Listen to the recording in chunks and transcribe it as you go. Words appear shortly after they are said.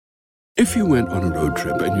If you went on a road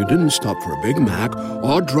trip and you didn't stop for a Big Mac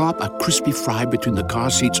or drop a crispy fry between the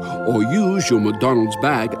car seats or use your McDonald's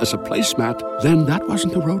bag as a placemat, then that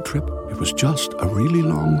wasn't a road trip. It was just a really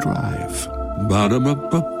long drive.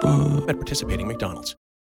 Ba-da-ba-ba-ba. At participating McDonald's.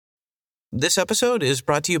 This episode is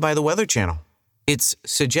brought to you by the Weather Channel. It's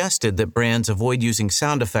suggested that brands avoid using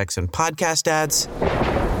sound effects in podcast ads.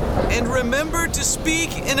 And remember to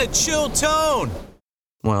speak in a chill tone.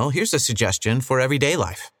 Well, here's a suggestion for everyday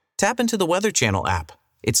life. Tap into the Weather Channel app.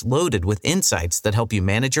 It's loaded with insights that help you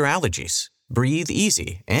manage your allergies, breathe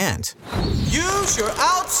easy, and use your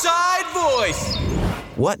outside voice.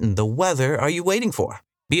 What in the weather are you waiting for?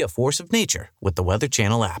 Be a force of nature with the Weather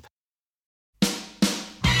Channel app. Now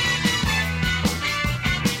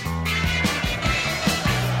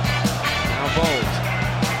Bold.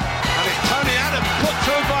 And it's Tony Adams put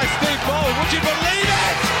through by Steve Bold. Would you believe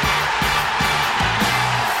it?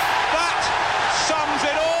 That sums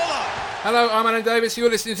it all up. Hello, I'm Alan Davis. You're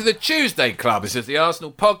listening to the Tuesday Club. This is the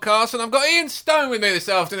Arsenal podcast, and I've got Ian Stone with me this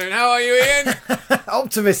afternoon. How are you, Ian?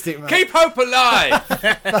 Optimistic, mate. Keep hope alive.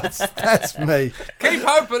 That's me. Keep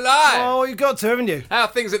hope alive. Oh, you've got to, haven't you? How are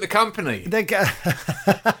things at the company?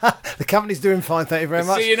 The company's doing fine, thank you very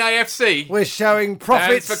much. CNAFC. We're showing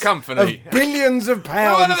profits Stands for company. of billions of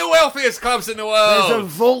pounds. We're one of the wealthiest clubs in the world. There's a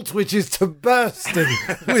vault which is to bursting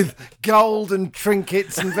with gold and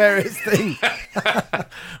trinkets and various things.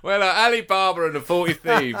 Well, Ali Barber and the 40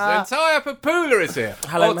 Thieves. And Tayo Papula is here.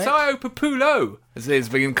 Hello, mate. Tayo Papulo, as he's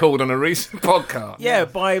been called on a recent podcast. Yeah,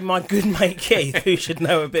 by my good mate Keith, who should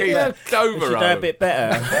know a bit better. Who should know a bit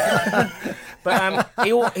better. But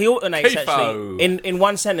he alternates, Tifo. actually. In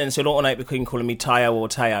one sentence, he'll alternate between calling me Tayo or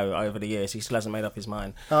Teo over the years. He still hasn't made up his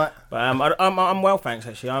mind. Right. But I'm well, thanks,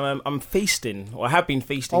 actually. I'm feasting, or I have been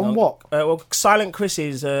feasting. On what? Well, Silent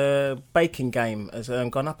Chris's baking game has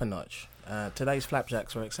gone up a notch. Today's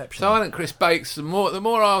flapjacks were exceptional. Silent Chris bakes. The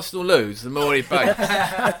more Arsenal lose, the more he bakes.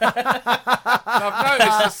 I've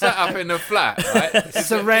noticed the setup in the flat. Right?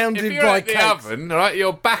 Surrounded if you're by at the cakes. oven, right,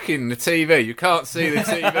 you're backing the TV. You can't see the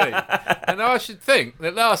TV. And I should think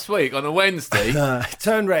that last week on a Wednesday,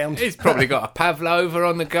 Turn round. he's probably got a pavlova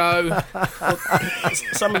on the go,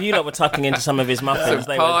 Some of you lot were tucking into some of his muffins.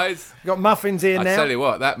 some pies. Got muffins here I now. tell you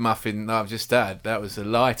what, that muffin I've just had, that was a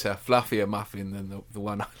lighter, fluffier muffin than the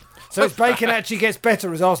one. So his bacon actually gets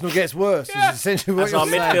better as Arsenal gets worse. Yeah. Is essentially what As you're our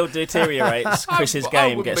saying. midfield deteriorates, Chris's I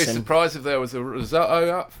game wouldn't gets be him. surprised if there was a risotto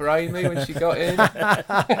up for Amy when she got in.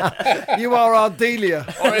 You are our Delia.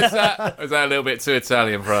 Or is that a little bit too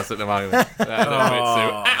Italian for us at the moment?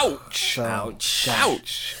 Ouch! Ouch.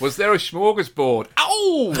 Ouch! Was there a smorgasbord?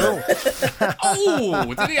 Ow!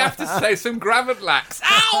 Oh! Did he have to say some Gravitlax?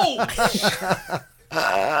 Ouch!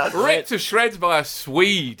 Ripped to shreds by a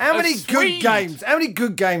Swede. How many A Swede. How many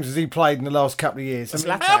good games has he played in the last couple of years? I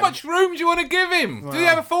mean, How much room do you want to give him? Do you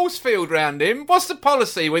have a force field round him? What's the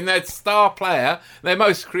policy when their star player, their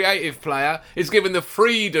most creative player, is given the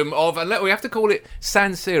freedom of, and we have to call it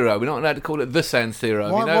San Siro. We're not allowed to call it the San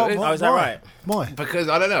Siro. You know? Oh, is that right? Why? Because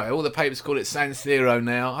I don't know, all the papers call it San Siro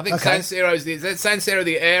now. I think Okay. San Siro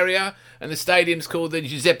the area, and the stadium's called the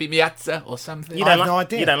Giuseppe Meazza or something. You I don't, have no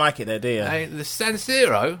idea. you don't like it there, do you? The San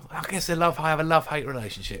Siro, I guess I have a love-hate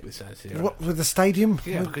relationship with San Siro. What, with the stadium?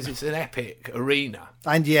 Yeah, because it's an epic arena.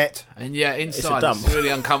 And yet. And yeah, inside dump. it's really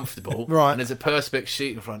uncomfortable. Right. And there's a perspex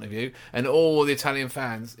sheet in front of you, and all the Italian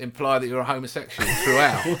fans imply that you're a homosexual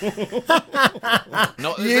throughout.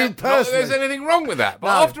 Not that personally. there's anything wrong with that.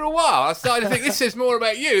 But after a while, I started to think this says more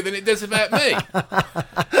about you than it does about me.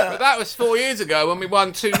 But that was 4 years ago when we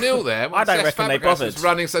won 2-0 there. When I don't Cesc reckon they Fabregas bothered. was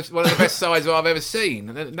running one of the best sides I've ever seen.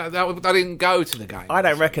 And I didn't go to the game. I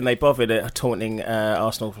don't reckon they bothered at taunting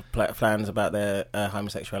Arsenal fans about their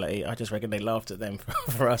homosexuality. I just reckon they laughed at them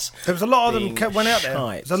for us. There was a lot of them being went out there.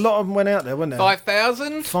 shite. There's a lot of them went out there, wasn't there?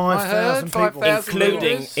 5,000? 5,000 people.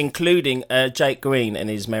 5,000 including Jake Green and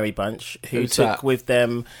his merry bunch, who Who's took that? with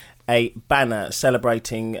them a banner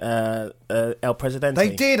celebrating El Presidente.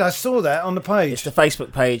 They did. I saw that on the page. It's the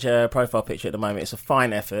Facebook page profile picture at the moment. It's a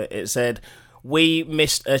fine effort. It said, "We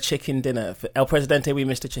missed a chicken dinner for El Presidente. We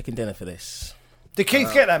missed a chicken dinner for this." Did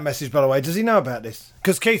Keith get that message, by the way? Does he know about this?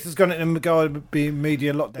 Because Keith has gone into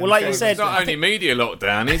media lockdown. Well, like you said, It's not only media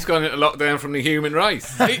lockdown, he's gone into lockdown from the human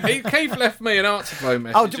race. Keith left me an answer phone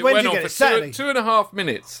message. Oh, that when went did you on get for it? Saturday? 2.5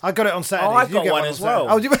 minutes. I got it on Saturday. Oh, I You got get one on as Saturday. well.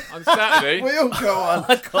 Oh, did you? On Saturday? We all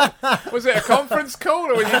got one. Was it a conference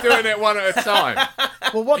call or were you doing it one at a time?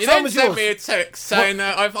 Well, what You time then was sent yours? me a text saying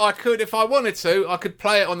I could, if I wanted to, I could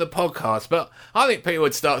play it on the podcast. But I think people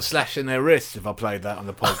would start slashing their wrists if I played that on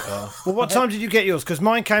the podcast. Well, what time did you get yours? Because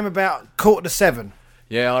mine came about 6:45.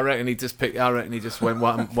 Yeah, I reckon he just went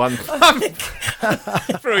one through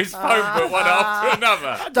his phone book one after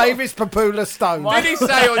another. Davis Papula Stone. Did he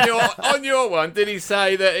say on your one? Did he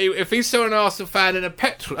say that if he saw an Arsenal fan in an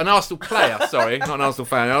Arsenal player, sorry, not an Arsenal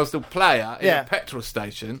fan, an Arsenal player in a petrol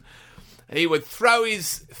station, he would throw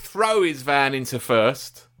his van into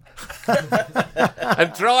first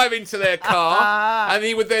and drive into their car, and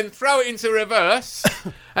he would then throw it into reverse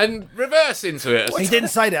and reverse into it. He didn't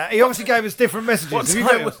say that. He obviously gave us different messages.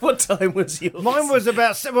 What time was yours? Mine was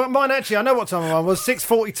about. Well, mine actually, I know what time mine was.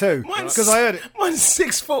 6:42. Because I heard it. Mine's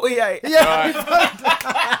 6:48. Yeah.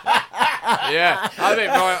 Yeah, I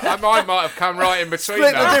think mine might have come right in between.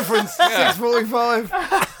 Split those. the difference. 6:45.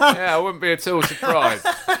 Yeah, I wouldn't be at all surprised.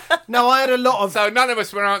 No, I had a lot of. So none of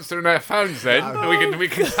us were answering their phones then. No. We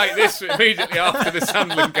can take this immediately after the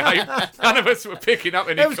Sunderland game. None of us were picking up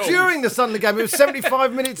any It was calls. during the Sunderland game. It was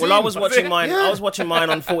 75 minutes. Well, in. I was watching mine. Yeah. I was watching mine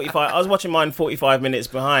on 45. I was watching mine 45 minutes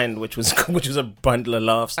behind, which was a bundle of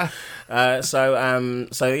laughs. So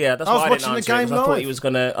yeah, that's I was why I didn't watching the answer it, game 'cause I thought live. he was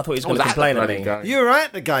gonna I was complain at at the me. bloody game. You were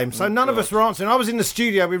at the game, so none of us were answering. I was in the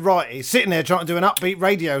studio with Righty, sitting there trying to do an upbeat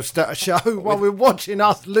radio show while we were watching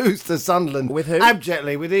us lose to Sunderland. With who?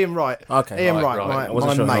 Abjectly, with Ian Wright. Okay, Ian right. Wright, I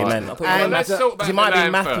wasn't sure my who you mate. meant. I thought you And, meant Let's talk about it might be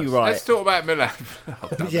Milan Matthew first. Wright. Let's talk about Milan.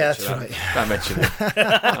 Don't Yeah, mention that's that. Don't mention it.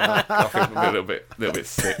 I think I'm a little bit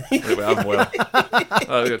sick, a little bit unwell.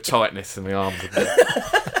 I've got tightness in my arms.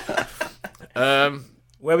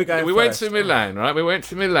 Where are we going? We went to Milan, right? We went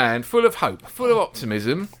to Milan full of hope, full of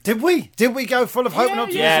optimism. Did we? Did we go full of hope?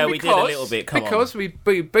 Not yeah, we did a little bit. Because we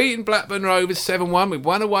beaten Blackburn Rovers 7-1. We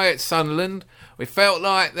won away at Sunderland. We felt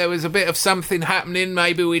like there was a bit of something happening.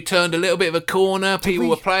 Maybe we turned a little bit of a corner. People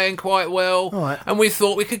were playing quite well. Right. And we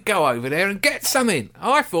thought we could go over there and get something.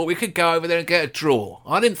 I thought we could go over there and get a draw.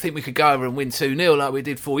 I didn't think we could go over and win 2-0 like we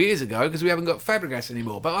did 4 years ago because we haven't got Fabregas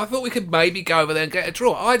anymore. But I thought we could maybe go over there and get a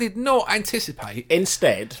draw. I did not anticipate.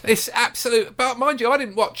 Instead, It's absolute. But mind you, I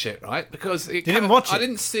didn't watch it, right? Because it didn't watch it? I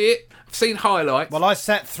didn't see it. I've seen highlights. Well, I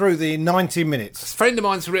sat through the 90 minutes. A friend of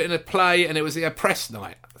mine's written a play, and it was a press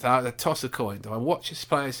night. So I toss a coin. Do I watch this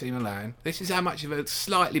play AC Milan? This is how much of a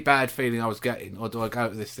slightly bad feeling I was getting, or do I go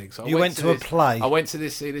to this thing? So I You went to a play. I went to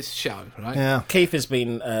see this show, right? Yeah. Keith has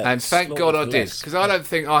been, And thank God I did, because I don't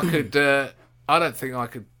think I could. I don't think I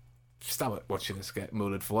could stomach watching us get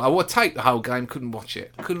mullered for. I would take the whole game, couldn't watch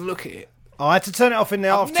it, couldn't look at it. I had to turn it off in the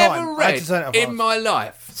half I've time. never I had to turn it read off in half. my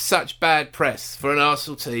life such bad press for an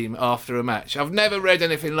Arsenal team after a match. I've never read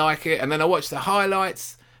anything like it. And then I watched the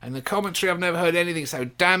highlights and the commentary. I've never heard anything so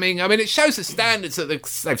damning. I mean, it shows the standards that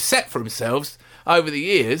they've set for themselves over the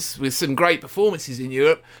years with some great performances in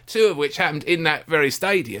Europe, two of which happened in that very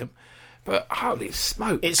stadium. But holy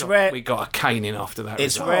smoke, It's rare- we got a caning after that.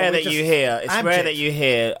 It's result. rare we that just you hear. It's rare abject. that you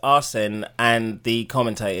hear Arsene and the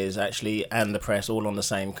commentators actually and the press all on the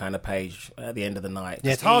same kind of page at the end of the night.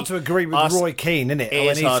 Yeah, it's hard to agree with Roy Keane, isn't it? It When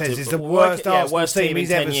is he hard says to- it's the worst Arsenal team in he's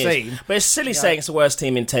 10 ever years. seen. But it's silly saying it's the worst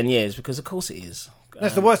team in 10 years because of course it is.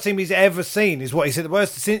 That's the worst team he's ever seen, is what he said. The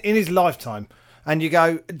worst in his lifetime. And you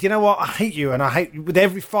go, do you know what? I hate you, and I hate you with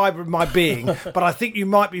every fibre of my being. But I think you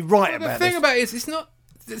might be right The about thing this. about it is, it's not.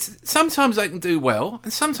 Sometimes they can do well,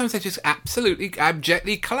 and sometimes they just absolutely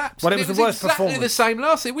abjectly collapse. Well, it And was the worst exactly performance. the same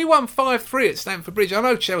last year. We won 5-3 at Stamford Bridge. I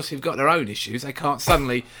know Chelsea have got their own issues. They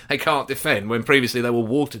can't defend when previously they were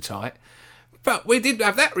watertight. But we did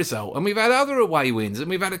have that result, and we've had other away wins, and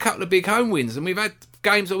we've had a couple of big home wins, and we've had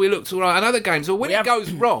games where we looked all right, and other games where when it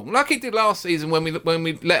goes wrong, like it did last season when we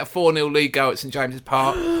let a 4-0 lead go at St James's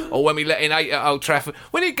Park, or when we let in 8 at Old Trafford.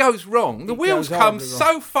 When it goes wrong, the wheels goes come horribly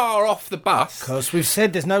so far off the bus. Because we've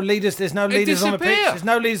said there's no leaders on the pitch. disappear. There's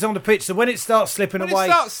no leaders on the pitch. So when it starts slipping When away, it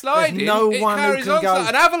starts sliding, there's no it one who carries can on go. like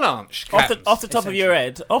an avalanche. Off happens. the top of your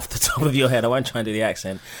head, I won't try and do the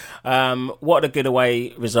accent. What are good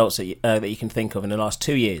away results that you can think of in the last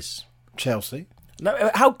 2 years? Chelsea.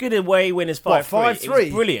 No, how good a way win is 5-3? What, 5-3? It was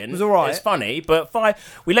brilliant. It was all right. It's funny, but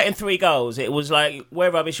we let in 3 goals. It was like,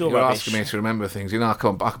 we're rubbish, you're You're rubbish. asking me to remember things. You know, I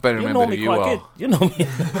can better You're remember who normally you quite are. good. You're normally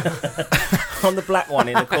on the black one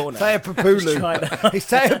in the corner. Teo Papulu. He's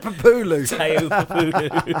Teo Papulu. Teo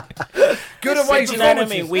Papulu. Good away Do you know what I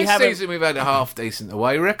performances. mean? This season we've had a half-decent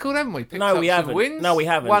away record, haven't we? Picked No, up we some haven't. Wins. No, we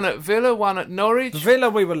haven't. One at Villa, one at Norwich, Villa,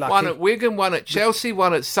 we were lucky. one at Wigan, one at Chelsea,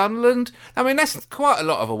 one at Sunderland. I mean, that's quite a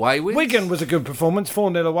lot of away wins. Wigan was a good performance,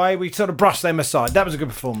 4-0 away. We sort of brushed them aside. That was a good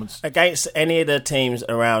performance. Against any of the teams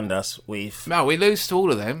around us, we've No, we lose to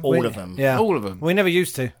all of them. all of them. Yeah. All of them. We never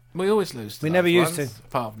used to. We always lose to We those never used ones, to.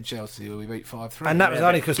 apart from Chelsea, who we beat 5-3. And that was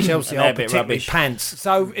only because Chelsea And they're are a bit particularly rubbish. pants.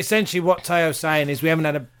 So essentially what Teo's saying is we haven't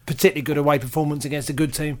had a particularly good away performance against a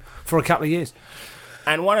good team for a couple of years.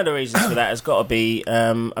 And one of the reasons for that has got to be,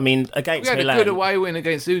 against We had Milan. a good away win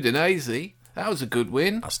against Udinese. That was a good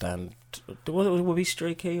win. I stand. Will we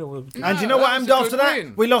streaky or? And you know what that was happened a after good that?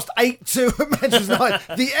 win. We lost 8-2 at Manchester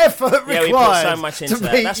United. The effort Yeah, we put required so much into to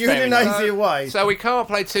that. beat That's fair enough. Udinese away. So we can't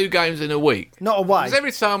play 2 games in a week. Not away. Because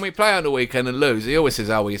every time we play on the weekend and lose, he always says,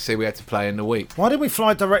 "Oh, well, you see, we had to play in the week." Why did we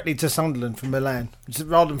fly directly to Sunderland from Milan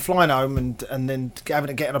rather than flying home and then having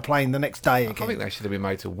to get on a plane the next day I again? think they should have been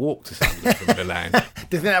made to walk to something from Milan. Do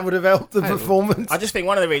you think that would have helped the performance? I just think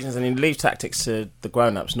one of the reasons, and he leaves tactics to the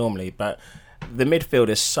grown-ups normally, but the midfield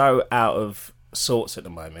is so out of sorts at the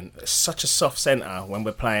moment. It's such a soft centre when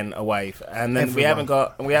we're playing away, and then we haven't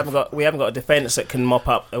got a defence that can mop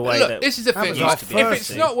up away. Look, that this is the thing. was Right? our If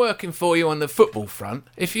first it's not working for you on the football front,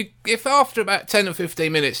 if after about 10 or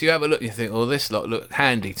 15 minutes you have a look and you think, "Oh, this lot look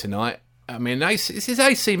handy tonight." I mean, this is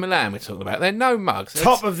AC Milan we're talking about. They're no mugs. They're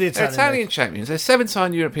Top of the Italian They're Italian league. champions. They're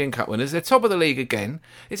 7-time European Cup winners. They're top of the league again.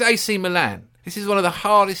 It's AC Milan. This is one of the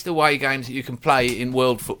hardest away games that you can play in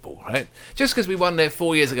world football, right? Just because we won there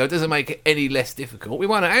 4 years ago doesn't make it any less difficult. We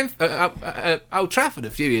won at Old Trafford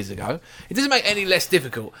a few years ago. It doesn't make it any less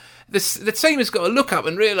difficult. The team has got to look up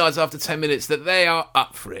and realise after 10 minutes that they are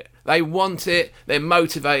up for it. They want it. They're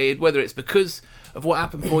motivated, whether it's because of what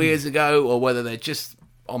happened 4 years ago or whether they're just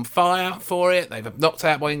on fire for it. They've knocked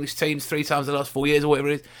out by English teams 3 times in the last 4 years or whatever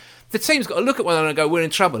it is. The team's got to look at one another and go, "We're in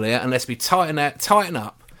trouble here unless we tighten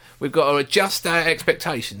up. We've got to adjust our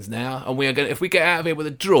expectations now, and we are going. If we get out of here with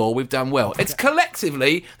a draw, we've done well." It's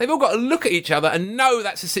collectively, they've all got to look at each other and know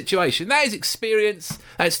that's the situation. That is experience,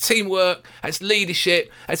 that's teamwork, that's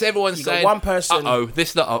leadership, that's everyone You've got saying, one person- "Uh-oh,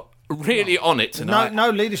 this lot are really on it tonight."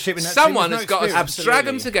 No leadership in that Someone team. has got to drag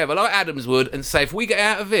them Absolutely. together like Adams would and say, if we get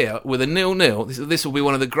out of here with a 0-0, this will be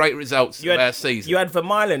one of the great results of our season. You had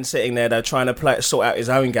Vermaelen sitting there though, trying to sort out his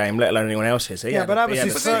own game, let alone anyone else's. Yeah, but that was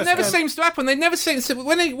his But first it never game. seems to happen. They never seem to,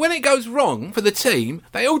 when it goes wrong for the team,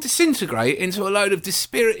 they all disintegrate into a load of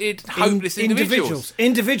dispirited, hopeless individuals.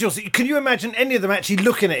 Individuals. Can you imagine any of them actually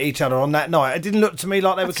looking at each other on that night? It didn't look to me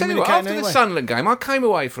like they were Tell you what, communicating after the anyway. Sunderland game, I came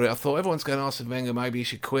away for it. I thought everyone's going to ask Wenger, maybe he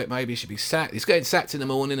should quit, maybe he should be sacked. He's getting sacked in the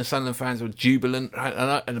morning. The Sunderland fans were jubilant,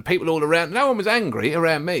 and the people all around. No one was angry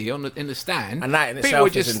around me in the stand. And that in people itself were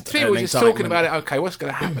just isn't people an were just talking indictment. about it. Okay, what's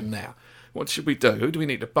going to happen now? What should we do? Who do we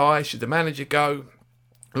need to buy? Should the manager go?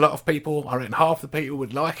 A lot of people, I reckon half the people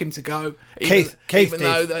would like him to go. Keith even did.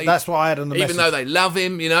 though they, That's what I had on the Even message. though they love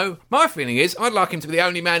him, you know. My feeling is I'd like him to be the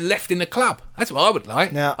only man left in the club. That's what I would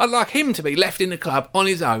like. Now- I'd like him to be left in the club on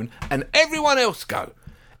his own and everyone else go.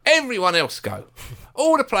 Everyone else go.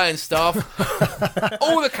 All the playing staff,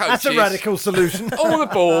 all the coaches. That's a radical solution. All the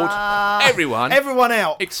board, everyone. Everyone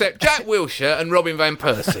out. Except Jack Wilshere and Robin Van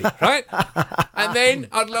Persie, right? And then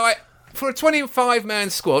I'd like, for a 25-man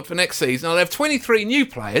squad for next season, I'll have 23 new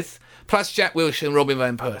players, plus Jack Wilshere and Robin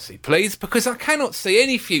Van Persie, please, because I cannot see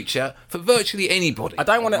any future for virtually anybody. I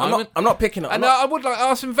don't want to. I'm not picking up. And I would like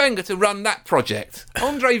Arsene Wenger to run that project.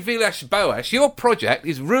 Andre Villas-Boas, your project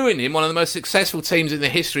is ruining one of the most successful teams in the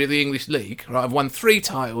history of the English League. Right, I've won 3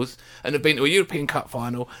 titles and have been to a European Cup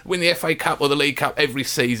final, win the FA Cup or the League Cup every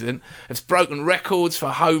season. It's broken records for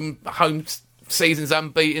home seasons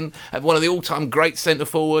unbeaten, have one of the all-time great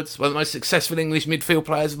centre-forwards, one of the most successful English midfield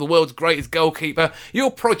players, the world's greatest goalkeeper. Your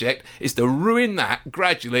project is to ruin that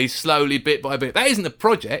gradually, slowly, bit by bit. That isn't a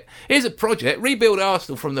project. Here's a project. Rebuild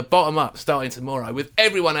Arsenal from the bottom up starting tomorrow with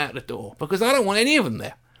everyone out the door, because I don't want any of them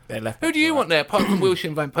there. They're left Who do you want there apart from Wilshere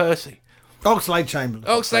and Van Persie? Oxlade-Chamberlain.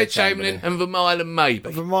 Oxlade-Chamberlain and Vermaelen maybe.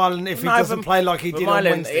 Vermaelen, if he doesn't play like he did on Vermaelen,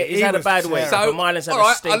 Wednesday. he's had a was bad week. terrible. So, Vermaelen's had all a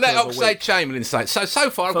right, stinker I'll let of a week. Oxlade-Chamberlain say. So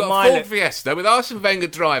far I've got a Vermaelen- Ford Fiesta with Arsene Wenger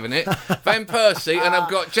driving it, Van Persie, and I've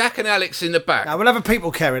got Jack and Alex in the back. Now, we'll have a people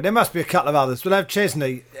carrier. There must be a couple of others. We'll have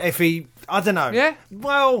Chesney if he. I don't know. Yeah?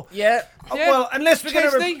 Well. Yeah. Well, unless we're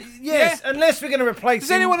going Chesney? to. Yes, Yeah. unless we're going to replace.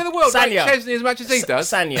 Does him. anyone in the world rate Sanya. Chesney as much as he does?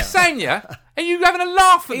 Sanya. Sanya? Are you having a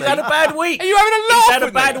laugh at He's me? had a bad week. Are you having a laugh He's had a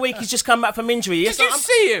at bad me? week. He's just come back from injury. Yes, Did you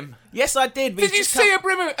see him? Yes, I did. But Did you see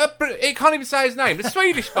he can't even say his name, the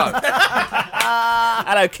Swedish bloke.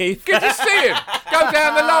 Hello, Keith. Did you see him go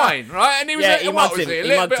down the line, right? And he was, Yeah, he what mugged was him. he? A He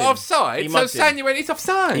little mugged bit him. offside. He So mugged him. Sanya went, it's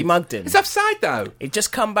offside. He mugged him. It's offside, though. He'd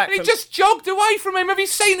just come back And he from... just jogged away from him. Have you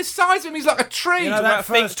seen the size of him? He's like a tree. You know, Talk that about a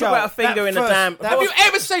first talk about a goal, finger that in the first- damn... that Have was- you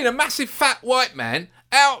ever seen a massive fat white man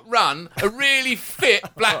outrun a really fit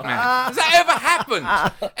black man? Has that ever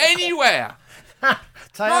happened anywhere?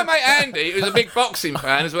 My mate Andy, who's a big boxing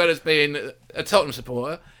fan as well as being a Tottenham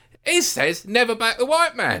supporter, he says never back the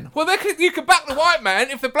white man. Well, you could back the white man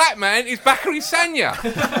if the black man is Bakary Sanya.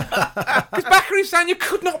 Because Bakary Sanya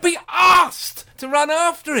could not be asked to run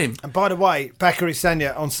after him. And by the way, Bakary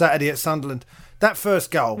Sanya on Saturday at Sunderland That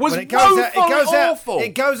first goal was when it goes out, awful.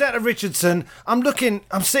 It goes out to Richardson. I'm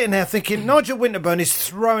sitting there thinking Nigel Winterburn is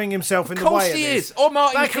throwing himself in the way of this. Of course he is. Or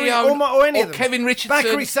Martin Keown, or any of them. Kevin Richardson,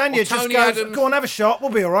 Bakary Sagna or just Tony goes, Adams. go on, have a shot.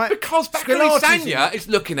 We'll be all right. Because Bakary Sagna is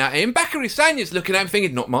looking at him. Bakary Sagna's looking at him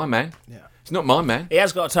thinking, not my man. Yeah. It's not my man. He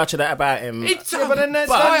has got a touch of that about him. He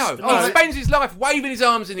spends his life waving his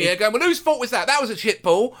arms in the air going, well, whose fault was that? That was a shit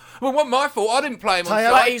ball. Well, it wasn't my fault. I didn't play him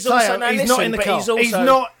on But he's also he's not in the car. He's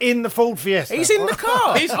not in the Ford Fiesta. He's in the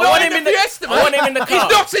car. He's not in the Fiesta, man. I want him in the car.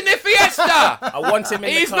 He's not in the Fiesta. I want him in the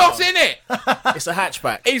car. He's not in it. It's a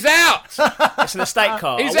hatchback. He's out. It's an estate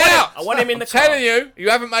car. He's out. I want him in the car. I'm telling you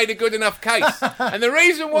haven't made a good enough case. And the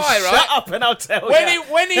reason why, right? Shut up and I'll tell you.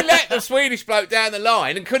 When he let the Swedish bloke down the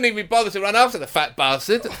line and couldn't even be bothered to run after the fat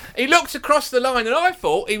bastard, he looked across the line, and I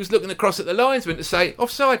thought he was looking across at the linesman to say,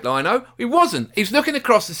 offside, Lino. He wasn't. He was looking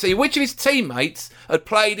across to see which of his teammates had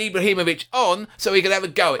played Ibrahimovic on so he could have a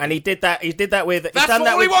go at him. And he did that with... That's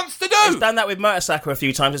all he wants to do. He's done that with Mertesacker a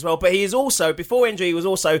few times as well, but he is also, before injury, he was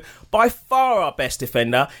also by far our best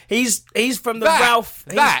defender. He's from the Ralph...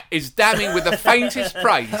 That is damning with the faintest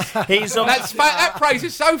praise. That praise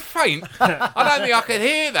is so faint, I don't think I could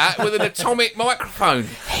hear that with an atomic microphone.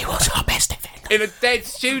 He was our best defender. In a dead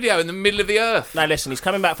studio in the middle of the earth. No, listen, he's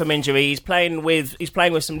coming back from injury. He's playing with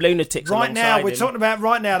some lunatics right now. We're him. talking about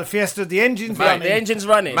the Fiesta. The engine's running. The engine's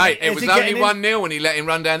running. Mate, it was only 1-0 when he let him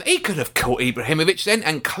run down. He could have caught Ibrahimovic then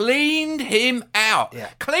and cleaned him out.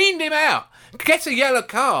 Yeah. Cleaned him out. Get a yellow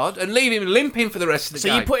card and leave him limping for the rest of the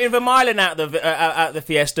game. So you put in Vermaelen out the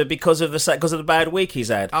Fiesta because of the bad week he's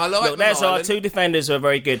had. I like Look, there's Vermaelen. our two defenders who are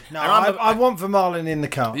very good. No, I want Vermaelen in the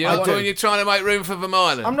car. You're trying to make room for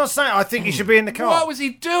Vermaelen. I'm not saying I think he should be in the car. What was he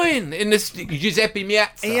doing in this Giuseppe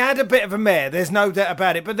Miazza? He had a bit of a mare, there's no doubt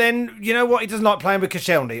about it. But then, you know what? He doesn't like playing with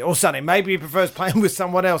Koscielny or Sonny. Maybe he prefers playing with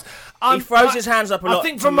someone else. He throws his hands up a lot. I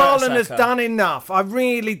think Vermaelen has done enough. I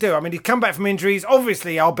really do. I mean, he's come back from injury. He's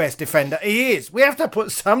obviously our best defender. He is. We have to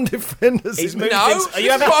put some defenders in. This is what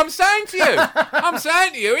I'm saying to you. I'm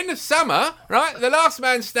saying to you, in the summer, right, the last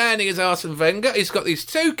man standing is Arsene Wenger. He's got these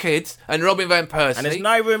two kids and Robin Van Persie. And there's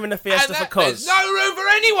no room in the Fiesta for Cos. There's no room for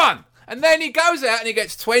anyone. And then he goes out and he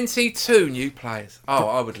gets 22 new players. Oh,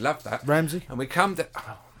 I would love that. Ramsey. And we come to...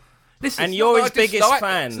 Listen, and you're his biggest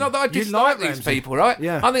fan. It's not that I dislike these people, right?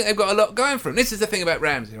 Yeah. I think they've got a lot going for them. This is the thing about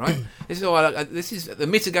Ramsey, right? This is the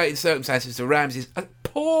mitigating circumstances of Ramsey's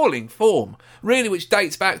appalling form, really, which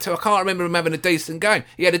dates back to, I can't remember him having a decent game.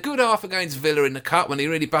 He had a good half against Villa in the Cup when he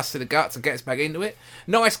really busted the guts and gets back into it.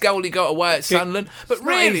 Nice goal he got away at Sunderland. But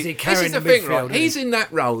really, this is the thing, right? He's in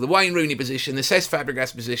that role, the Wayne Rooney position, the Cesc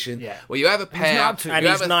Fabregas position, where you have a pair, you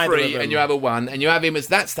have a three, and you have a one, and you have him as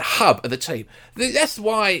that's the hub of the team. That's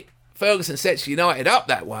why Ferguson sets United up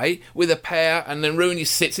that way with a pair, and then Rooney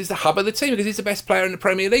sits as the hub of the team because he's the best player in the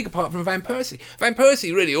Premier League apart from Van Persie. Van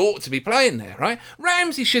Persie really ought to be playing there, right?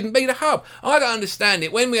 Ramsey shouldn't be the hub. I don't understand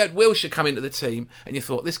it. When we had Wilshere come into the team and you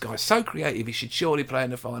thought, this guy's so creative, he should surely play in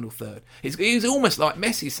the final third. He's almost like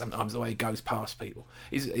Messi sometimes, the way he goes past people.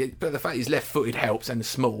 But the fact he's left-footed helps and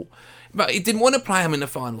small. But he didn't want to play him in the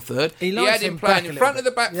final third. He had him playing in front of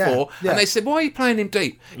the back four, and they said, why are you playing him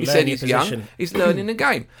deep? He said he's young, he's learning the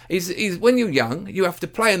game. He's when you're young, you have to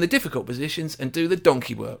play in the difficult positions and do the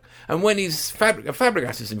donkey work. And when he's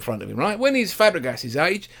Fabregas is in front of him, right? When he's Fabregas'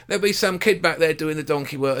 age, there'll be some kid back there doing the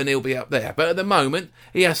donkey work and he'll be up there. But at the moment,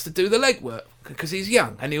 he has to do the leg work because he's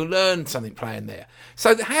young and he'll learn something playing there.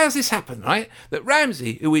 So how's this happened, right? That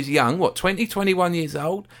Ramsey, who is young, 20, 21 years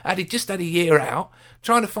old, just had a year out,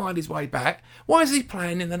 trying to find his way back. Why is he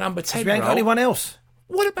playing in the number 10 role? We ain't got anyone else.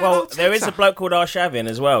 What about Arteta? There is a bloke called Arshavin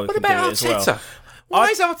as well. What about Arteta? Why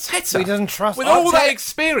is Arteta, he doesn't trust with Arteta. all that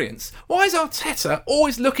experience, why is Arteta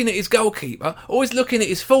always looking at his goalkeeper, always looking at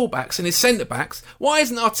his fullbacks and his centre-backs? Why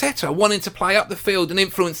isn't Arteta wanting to play up the field and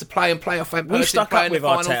influence the play and play off Van Persie? We've stuck up with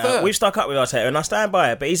Arteta. We've stuck up with Arteta, and I stand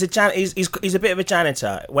by it. But he's a bit of a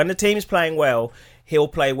janitor. When the team is playing well, he'll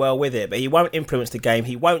play well with it, but he won't influence the game.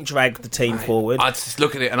 He won't drag the team forward. I just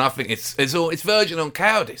look at it and I think it's verging on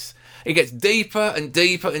cowardice. He gets deeper and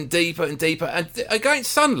deeper and deeper and deeper. And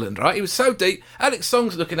against Sunderland, right, he was so deep. Alex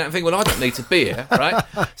Song's looking at him thinking, well, I don't need to be here, right?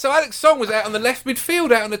 So Alex Song was out on the left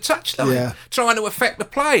midfield, out on the touchline, trying to affect the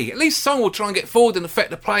play. At least Song will try and get forward and affect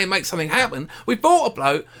the play and make something happen. We bought a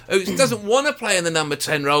bloke who doesn't want to play in the number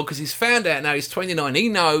 10 role because he's found out now he's 29. He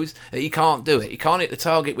knows that he can't do it. He can't hit the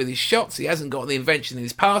target with his shots. He hasn't got the invention in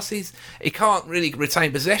his passes. He can't really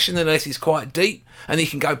retain possession unless he's quite deep, and he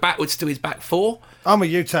can go backwards to his back four. I'm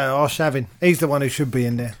with you, Taylor. Arshavin. He's the one who should be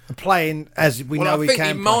in there. Playing as we know he can. I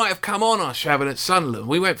think he might have come on Arshavin at Sunderland.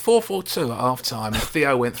 We went 4-4-2 at half-time, and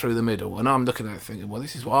Theo went through the middle, and I'm looking at it thinking, well,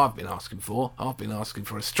 this is what I've been asking for. I've been asking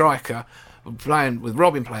for a striker, playing with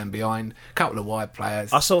Robin playing behind, a couple of wide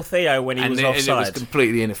players. I saw Theo when he was offside. And it was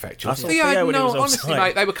completely ineffectual. I saw Theo when he was honestly, offside.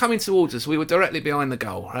 mate, they were coming towards us. We were directly behind the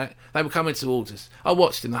goal, right? They were coming towards us. I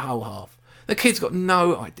watched him the whole half. The kid's got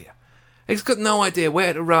no idea. He's got no idea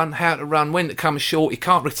where to run, how to run, when to come short. He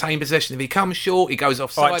can't retain possession. If he comes short, he goes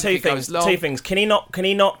offside. Right, if he goes long. Two things. Can he not?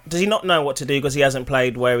 Does he not know what to do because he hasn't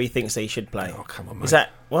played where he thinks he should play? Oh, come on, mate. Is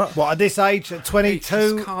that what? What, at this age, at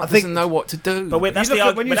 22? I think doesn't know what to do. But that's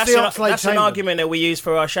an argument that we use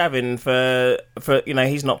for Arshavin for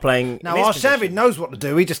he's not playing. No, Arshavin knows what to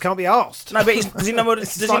do. He just can't be asked. No, but does he know what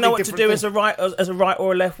to do as a right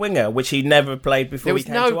or a left winger, which he never played before? There was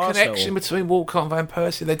he came to no Arsenal. connection between Walcott and Van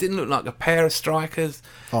Persie. They didn't look like a pair of strikers.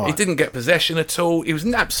 Right. He didn't get possession at all. He was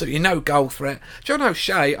absolutely no goal threat. John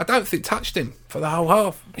O'Shea, I don't think touched him for the whole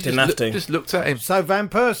half. He didn't have to. Just looked at him. So Van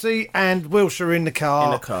Persie and Wilshere in the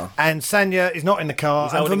car. And Sanya is not in the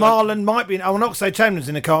car. And Vermaelen might be. I will not say Chamberlain's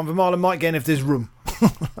in the car. And Vermaelen might get in if there's room.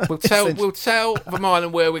 We'll tell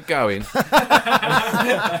Vermaelen where we're going. And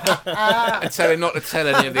tell him not to tell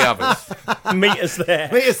any of the others. Meet us there.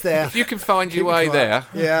 If you can find your way there.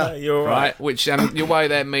 Yeah, you're right. Which your way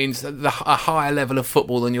there means a higher level of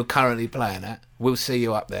football than you're currently playing at. We'll see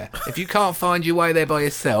you up there. If you can't find your way there by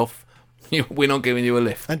yourself, we're not giving you a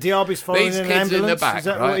lift. And Diaby's following These an kids ambulance. in the back, is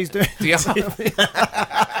that right? what he's doing?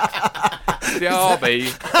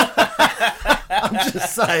 Diaby. I'm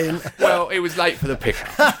just saying. Well, he was late for the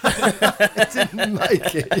pickup. Didn't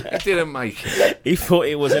make it. He didn't make it. He thought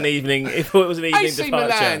it was an evening. AC departure.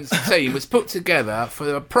 Milan's team was put together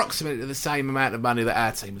for approximately the same amount of money that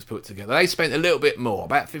our team was put together. They spent a little bit more,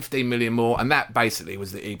 about 15 million more, and that basically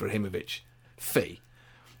was the Ibrahimovic fee.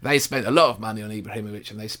 They spent a lot of money on Ibrahimovic,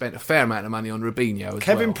 and they spent a fair amount of money on Robinho as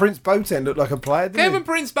Kevin well. Prince Boateng looked like a player, didn't Kevin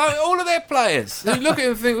Prince Boateng, all of their players. You look at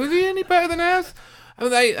him and think, was he any better than ours?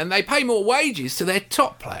 And they pay more wages to their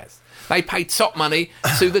top players. They pay top money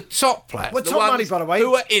to the top players. Well, the top ones money, by the way.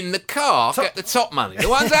 who are in the car get the top money. The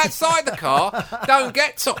ones outside the car don't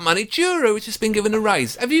get top money. Giroud has just been given a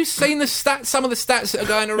raise. Have you seen the stats? Some of the stats that are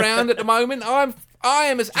going around at the moment. I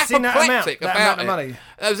am as apoplectic about it money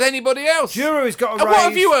as anybody else. Giroud's got a raise. And what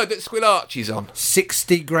have you heard that Squillaci's on?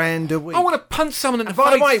 60 grand a week. I want to punch someone in the face.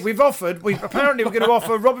 By the way, apparently we're going to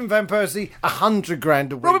offer Robin Van Persie 100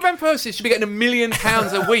 grand a week. Robin Van Persie should be getting £1 million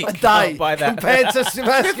a week. A day. By that. Compared to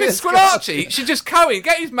Sebastian Squillaci should just go in,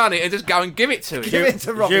 get his money, and just go and give it to him. Give it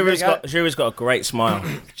to Robin. Giroud's got a great smile.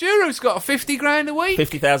 Giroud's got a 50 grand a week.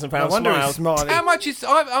 £50,000 I wonder smile. he's smiling. How much is?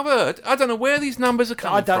 I've heard. I don't know where these numbers are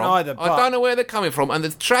coming from. I don't either, but- I don't know where they're coming from. And the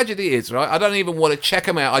tragedy is, right? I don't even want to check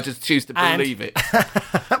them out. I just choose to believe it.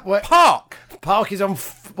 Park is on.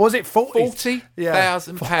 Was it 40?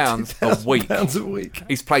 £40,000 a week. £40,000 a week.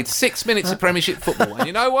 He's played 6 minutes of Premiership football, and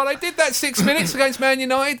you know why they did that 6 minutes against Man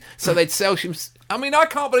United? So they'd sell him. I mean, I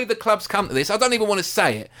can't believe the club's come to this. I don't even want to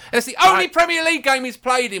say it. And it's the only Premier League game he's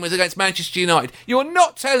played in was against Manchester United. You're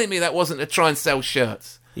not telling me that wasn't to try and sell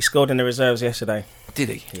shirts. He scored in the reserves yesterday. Did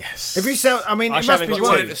he? Yes. If you sell, I mean, it must be You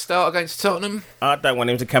wanted to start against Tottenham? I don't want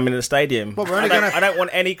him to come into the stadium. Well, I don't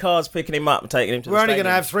want any cars picking him up and taking him to the We're stadium. only going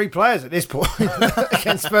to have 3 players at this point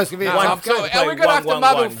against Spurs. We're going to have to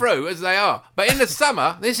muddle through as they are. But in the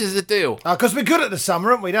summer, this is the deal. Because we're good at the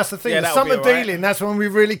summer, aren't we? That's the thing. Yeah, the that'll summer be all right. dealing, that's when we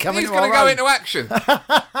really come He's into going to our go own. into action.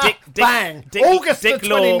 Bang! August the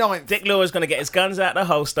 29th. Dick Law is going to get his guns out the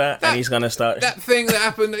holster and he's going to start. That thing that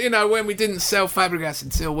happened, when we didn't sell Fabregas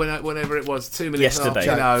until whenever it was, 2 minutes Yesterday.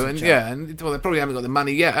 and they probably haven't got the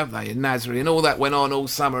money yet, have they? And Nasri and all that went on all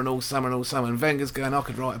summer. And Wenger's going, I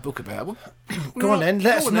could write a book about it. Well, Go on then,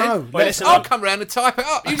 let us know. I'll come round and type it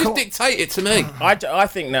up. You just dictate it to me. I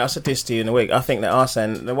think now, I said this to you in a week, I think that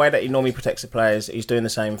Arsene, the way that he normally protects the players, he's doing the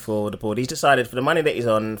same for the board. He's decided for the money that he's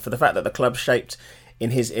on, for the fact that the club's shaped in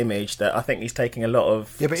his image, that I think he's taking a lot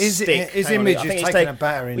of but his stick. image is taking a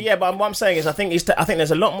battering. But but what I'm saying is I think there's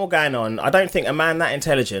a lot more going on. I don't think a man that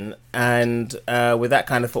intelligent and with that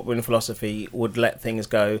kind of footballing philosophy would let things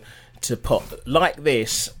go to pot like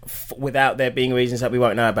this without there being reasons that we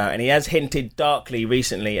won't know about. And he has hinted darkly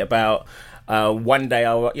recently about one day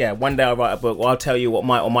I'll write a book, or I'll tell you what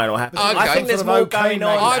might or might not happen. Okay. I think there's more going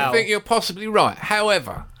on. I think you're possibly right.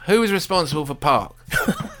 However, who is responsible for Park?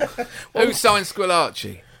 Who signed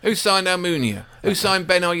Squillaci? Who signed Almunia? Who signed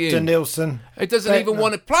Ben Ayoun? Denilson. He doesn't even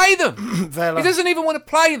want to play them. Vela. He doesn't even want to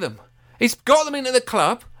play them. He's got them into the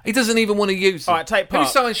club. He doesn't even want to use them. All right, take Park.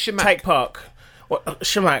 Who signed Shamak? Take Park. Well,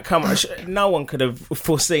 Shamak, come on. No one could have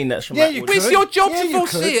foreseen that Shamak Yeah, you would. could. It's your job Yeah, to you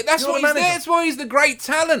foresee could. it. That's You're what the he's there. manager. That's why he's the great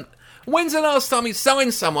talent. When's the last time he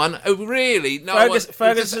signed someone who really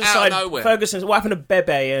Ferguson out of nowhere? Ferguson's what happened to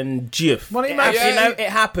Bebe and Diouf? Well, he made- it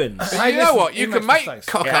happens. But you know what? You he can makes make mistakes.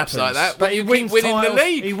 cock-ups It like that, happens. but you keep winning titles, the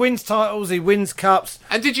league. He wins titles, he wins cups.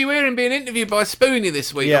 And did you hear him being interviewed by Spoonie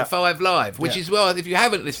this week Yeah. on 5 Live? Which is, well, if you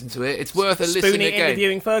haven't listened to it, it's worth a listen Spoonie again.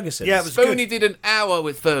 interviewing Ferguson. Yeah, it was Spoonie good. did an hour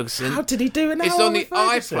with Ferguson. How did he do an It's hour on the with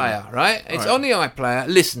Ferguson? iPlayer, right? It's on the iPlayer.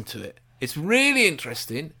 Listen to it. It's really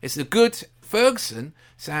interesting. It's a good... Ferguson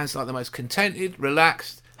sounds like the most contented,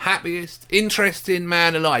 relaxed, happiest, interesting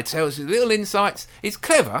man alive. Tells you little insights. He's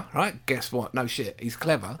clever, right? Guess what? No shit. He's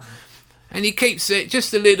clever. And he keeps it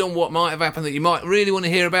just a lid on what might have happened that you might really want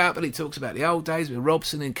to hear about, but he talks about the old days with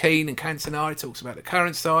Robson and Keane and Cantona. He talks about the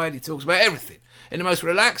current side. He talks about everything. In the most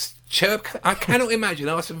relaxed, chirp... I cannot imagine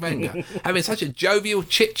Arsene Wenger having such a jovial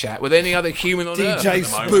chit-chat with any other human on earth. DJ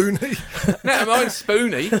at the moment. Spoonie. Never mind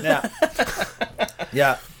Spoonie.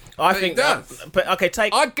 Yeah. I But think he does. But okay,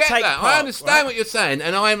 take. I get take that. Park, I understand what you're saying,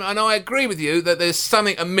 and I agree with you that there's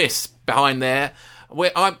something amiss behind there.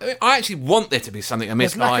 Where I actually want there to be something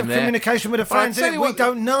amiss There's lack behind of there. communication with the But I'll fans. tell innit? you We what-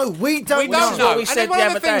 don't know. We don't We don't know. what we And said then one the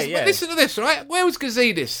of other things, day, yeah. But listen to this, right? Where was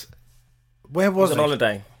Gazidis? Where was on he?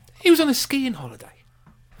 holiday. He was on a skiing holiday.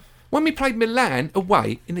 When we played Milan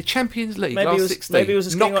away in the Champions League last 16, maybe it was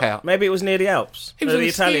a skiing knockout. Maybe it was near the Alps. He was the on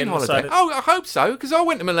a skiing Italian holiday. side. Oh, I hope so, because I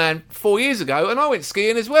went to Milan 4 years ago and I went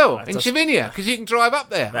skiing as well in That's- Cervinia, because you can drive up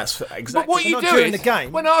there. That's exactly. But what you not do during is, the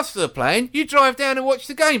game. when Arsenal are playing, you drive down and watch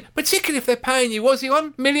the game. Particularly if they're paying you. Was he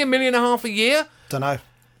on million and a half a year? Don't know.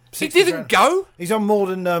 He didn't go. He's on more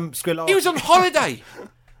than Skrilla. He was on holiday.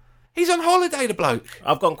 He's on holiday, the bloke.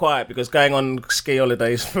 I've gone quiet because going on ski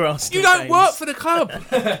holidays for us. You don't work for the club.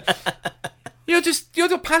 You're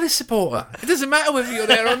the Palace supporter. It doesn't matter whether you're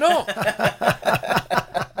there or not.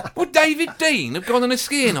 Would David Dean have gone on a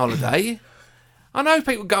skiing holiday? I know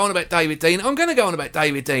people go on about David Dean. I'm going to go on about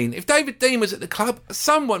David Dean. If David Dean was at the club,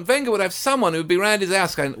 Wenger would have someone who would be round his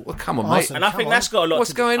house going, well, come on, mate. Arsenal. And I think that's got a lot.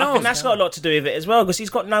 What's going I on? think that's got a lot to do with it as well because he's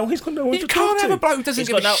got no one You to talk can't to. have a bloke who doesn't He's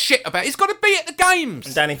give a got no- shit about it. He's got to be at the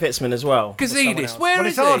games. Danny Fitzman as well. Gazidis, where Well,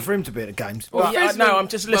 is it's hard he? for him to be at the games. Well, But yeah, Fitzman- no, I'm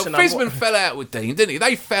just listening. Well, Fitzman fell out with Dean, didn't he?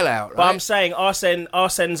 They fell out, right? But I'm saying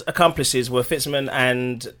Arsene's accomplices were Fitzman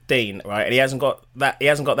and Dean, right? And he hasn't got that. He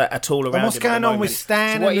hasn't got that at all around. and what's him at the going on moment. with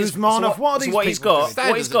Stan So what and he's- Usmanov? What are these what he's people got? doing? Stan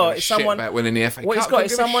What he's doesn't give got a is shit someone. about winning the FA What he's Cup. got Don't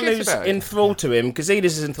is give a someone shit who's about it. enthralled to him. Gazidis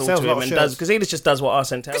is enthralled Sells to a lot him of and does. shirts. Gazidis just does what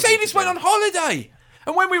Arsene tells him. Gazidis to went do. on holiday.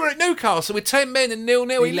 And when we were at Newcastle with 10 men and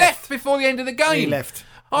 0-0, he left before the end of the game. He left.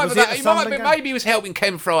 Either Was he that, at he the might Sunderland be, game? maybe he was helping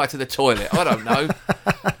Ken Fry to the toilet. I don't know.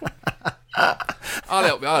 I'll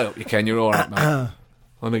help you, Ken. You're all right, mate.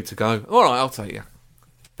 I need to go. All right, I'll take you.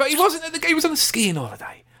 But he wasn't at the game. He was on a skiing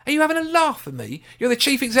holiday. Are you having a laugh at me? You're the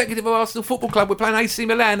chief executive of Arsenal Football Club. We're playing AC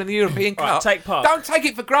Milan in the European Right, Cup. take part. Don't take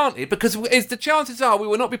it for granted because the chances are we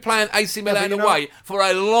will not be playing AC Milan you know away for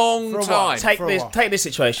a long For a time. while. Take For a this. while. Take this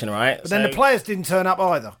situation, right? But then the players didn't turn up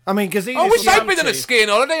either. I mean, Gazidis... I wish was- they'd been on a skiing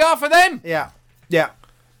holiday, half of them. Yeah.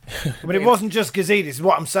 But it wasn't just Gazidis, is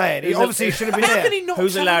what I'm saying. He obviously should have been How there. can he not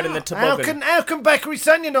Who's turn allowed in the up? toboggan? How can Bakary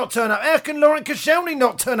Sagna not turn up? How can Laurent Koscielny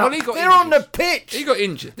not turn up? Well, he got They're on the injured. pitch. He got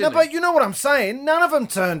injured, No, didn't but he? you know what I'm saying? None of them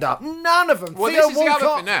turned up. None of them. Well, Theo this is the Walcott,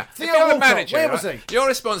 other thing now. If Theo you're the Walcott, manager, where right, was he? you're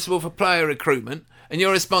responsible for player recruitment and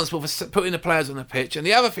you're responsible for putting the players on the pitch. And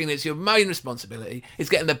the other thing is your main responsibility is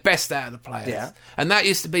getting the best out of the players. Yeah. And that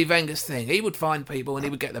used to be Wenger's thing. He would find people and he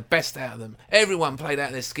would get the best out of them. Everyone played out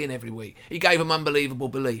of their skin every week. He gave them unbelievable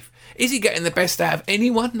belief. Is he getting the best out of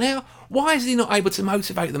anyone now? Why is he not able to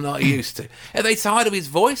motivate them like he used to? Are they tired of his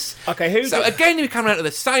voice? Okay, So again, we come around to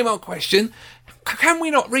the same old question. Can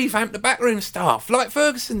we not revamp the backroom staff like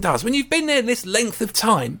Ferguson does? When you've been there this length of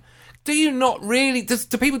time, do you not really... Do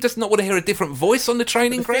people just not want to hear a different voice on the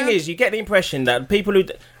training The ground? thing is, you get the impression that people who...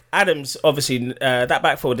 Adams, obviously, that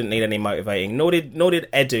back four didn't need any motivating. Nor did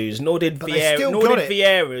Edu's, nor did they Vieira, still nor got did it.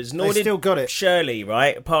 Vieira's, nor They did still got it. Shirley,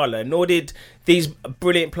 right? Parlour, nor did these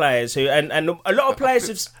brilliant players who... And a lot of players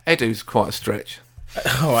have... Edu's quite a stretch.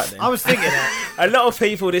 All right, then. I was thinking that. A lot of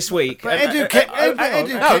people this week... But Edu kept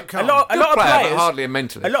calm. a lot Good of player, but players... hardly a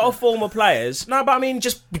mentalist. A lot of former players, no, but I mean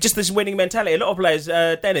just this winning mentality. A lot of players,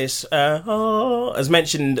 Dennis has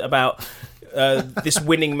mentioned about this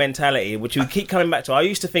winning mentality, which we keep coming back to. I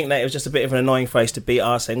used to think that it was just a bit of an annoying phrase to beat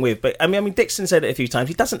Arsene with, but I mean Dixon said it a few times.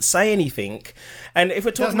 He doesn't say anything, and if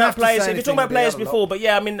we're talking Doesn't about have to players, say if you're talking anything about players with the other before, lot. but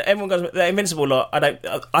yeah, I mean everyone goes the Invincible lot.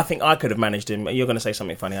 I think I could have managed him. You're going to say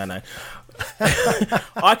something funny, I know.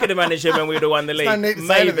 I could have managed him and we would have won the league. no need to say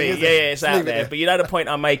Maybe, anything, is yeah, it? it's Just out leave it there. there. But you know the point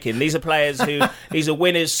I'm making. These are players who these are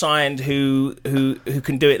winners signed who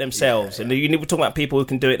can do it themselves, and we're talking about people who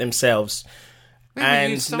can do it themselves.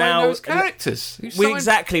 And you sign those characters. We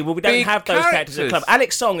don't have those characters at the club.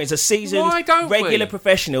 Alex Song is a seasoned, regular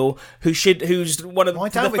professional who's one of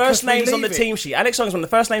the first names on the team sheet. Alex Song is one of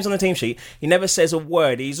the first names on the team sheet. He never says a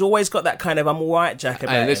word. He's always got that kind of I'm all right, Jack.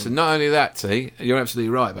 And listen, not only that, T, you're absolutely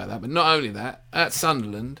right about that, but not only that, at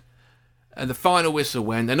Sunderland, and the final whistle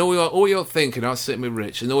went, and all you're thinking, I was sitting with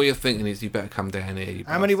Rich, and all you're thinking is, you better come down here.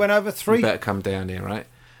 How many went over? 3? You better come down here, right?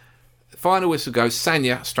 Final whistle goes,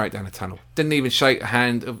 Sanya straight down the tunnel. Didn't even shake a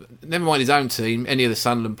hand of, never mind his own team, any of the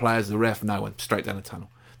Sunderland players, the ref, no one, straight down the tunnel.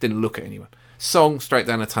 Didn't look at anyone. Song straight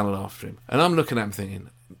down the tunnel after him. And I'm looking at him thinking,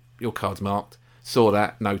 your card's marked. Saw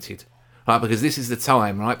that, noted. Right, because this is the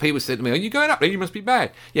time, right? People said to me, "Are you going up there? You must be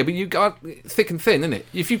bad." Yeah, but you got thick and thin, isn't it?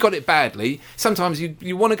 If you've got it badly, sometimes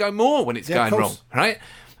you want to go more when it's going wrong, right?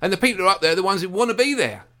 And the people who are up there are the ones who want to be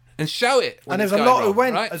there and show it. And there's a lot who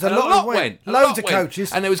went. There's a lot who went. Loads of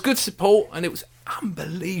coaches. And there was good support, and it was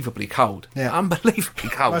unbelievably cold. Yeah. Unbelievably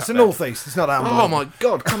cold. Well, it's the North East. It's not that unbelievable. Oh, my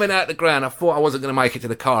God. Coming out the ground, I thought I wasn't going to make it to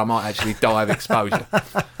the car. I might actually die of exposure.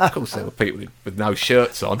 Of course, there were people with no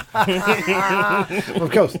shirts on.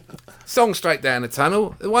 Of course. Song straight down the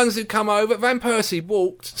tunnel. The ones who come over, Van Persie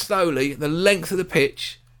walked slowly the length of the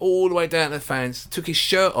pitch, all the way down to the fans, took his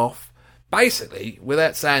shirt off, basically,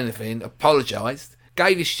 without saying anything, apologised,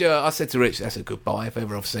 gave his shirt. I said to Rich, that's a goodbye if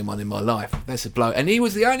ever I've seen one in my life. That's a bloke. And he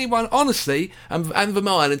was the only one, honestly, and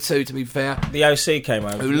Vermaelen too, to be fair. The OC came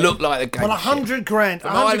over. Who looked like the game. Well, 100 grand.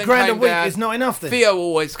 100 grand a week is not enough then. Theo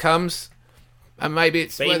always comes. And maybe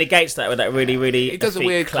it's... But he negates that with that really, really... He does a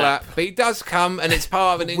weird clap. But he does come, and it's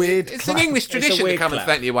part of an... It's an English tradition to come and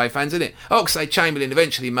thank the away fans, isn't it? Oxlade-Chamberlain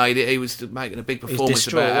eventually made it. He was making a big performance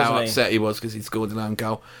about how upset he was because he'd scored an own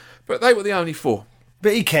goal. But they were the only 4.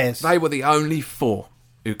 But he cares. They were the only 4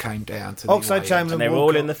 who came down to the Oxlade-Chamberlain, and they were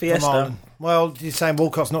all in the Fiesta. Well, you're saying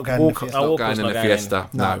Walcott's not going in the Fiesta. Not going in the Fiesta,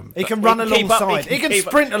 no. He can run alongside. He can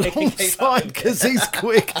sprint alongside because he's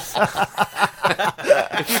quick.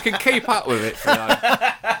 If you can keep up with it, you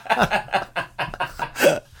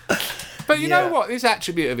know. But you know what? This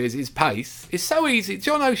attribute of his pace, is so easy.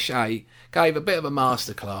 John O'Shea gave a bit of a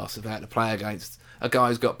masterclass of how to play against a guy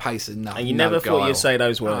who's got pace and no. And you never thought you'd say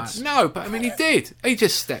those words. No, but I mean, he did. He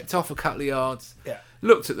just stepped off a couple of yards,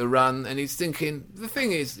 looked at the run, and he's thinking. The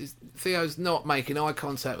thing is Theo's not making eye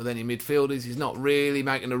contact with any midfielders. He's not really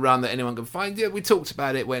making a run that anyone can find. Yeah, we talked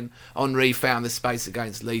about it when Henry found the space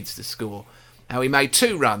against Leeds to score. How he made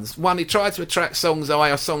 2 runs. One, he tried to attract Song's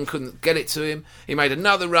eye. Song couldn't get it to him. He made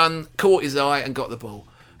another run, caught his eye, and got the ball.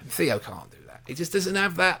 And Theo can't do that. He just doesn't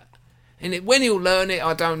have that. And when he'll learn it,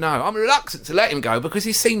 I don't know. I'm reluctant to let him go because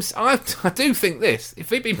he seems... I do think this. If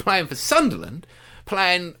he'd been playing for Sunderland,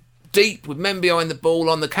 playing deep with men behind the ball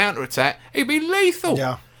on the counter-attack, he'd be lethal.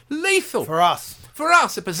 Yeah. Lethal. For us. For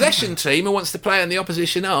us, a possession team who wants to play on the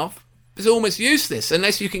opposition half is almost useless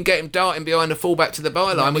unless you can get him darting behind the fullback to the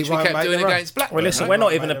byline, which we kept doing against Blackburn. Well, listen, we're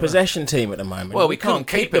not even a possession team at the moment. Well, we can't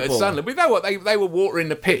keep it at Sunderland. We know what they were watering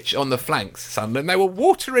the pitch on the flanks. Sunderland, they were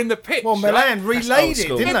watering the pitch. Well, Milan relayed it,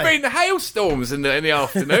 didn't they? There'd been hailstorms in the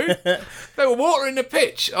afternoon. They were watering the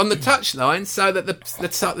pitch on the touchline so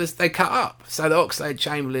that they cut up. So that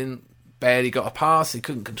Oxlade-Chamberlain barely got a pass. He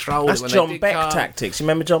couldn't control it. That's John Beck tactics. You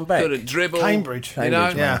remember John Beck? Couldn't dribble. Cambridge, you know?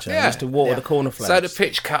 Yeah. Used to water the corner flags. So the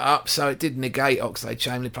pitch cut up, so it did negate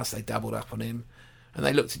Oxlade-Chamberlain, plus they doubled up on him. And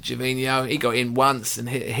they looked at Gervinho. He got in once and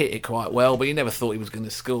hit it quite well, but you never thought he was going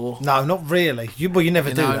to score. No, not really. You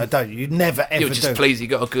never do that, don't you? You never, ever do. You were just pleased he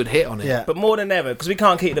got a good hit on it. Yeah. But more than ever, because we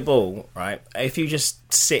can't keep the ball, right? If you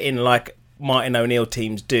just sit in like Martin O'Neill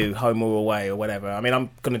teams do, home or away or whatever. I mean, I'm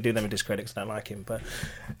going to do them a discredit because I don't like him, but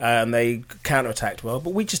they counter-attacked well.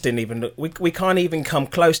 But we just didn't even look. We can't even come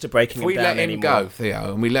close to breaking him down anymore. We let him go,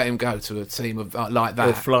 Theo, and we let him go to a team of like that.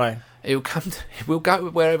 He'll fly. We'll go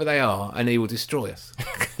wherever they are, and he will destroy us.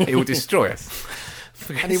 He will destroy us.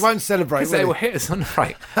 And he won't celebrate, because they will hit us on the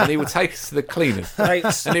break, and he will take us to the cleaners,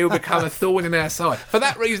 and he will become a thorn in our side. For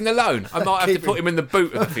that reason alone, I might have to put him in the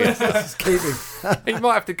boot of the Fiesta. Keep him. He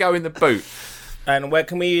might have to go in the boot. And where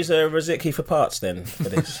can we use a Rosicky for parts then for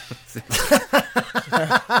this?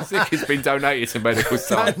 Rosicky's been donated to medical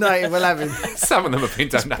science. No, we'll have him. Some of them have been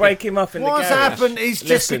donated. Break him up in What's the garage. happened? He's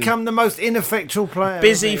just become the most ineffectual player.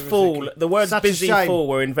 Busy fool. The words Such busy fool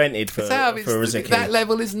were invented for Rosicky. That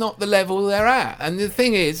level is not the level they're at. And the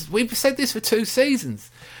thing is, we've said this for 2 seasons.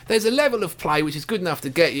 There's a level of play which is good enough to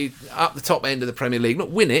get you up the top end of the Premier League. Not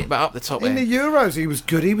win it, but up the top end. In the Euros, he was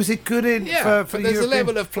good. He was good in for there's European. a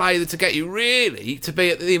level of play to get you really to be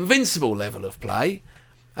at the invincible level of play.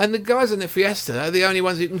 And the guys in the Fiesta are the only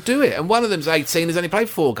ones who can do it. And one of them's 18, has only played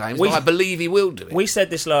 4 games, but I believe he will do it. We said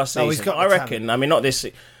this last season. He's got I reckon, I mean, not this...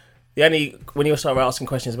 when you start asking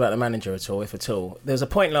questions about the manager at all, if at all, there's a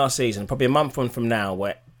point last season, probably a month on from now,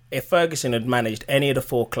 where if Ferguson had managed any of the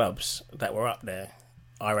 4 clubs that were up there,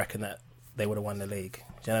 I reckon that they would have won the league.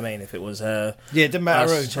 Do you know what I mean? If it was it didn't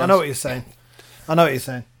matter who. I know what you're saying.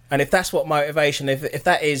 And if that's what motivation, if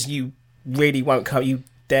that is, you really won't come, you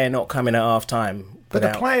dare not come in at half time. But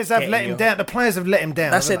the players have let him down. The players have let him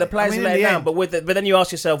down. That's it. The players have let him down. But then you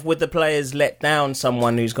ask yourself, would the players let down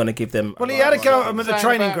someone who's going to give them? Well, he had to go at them at the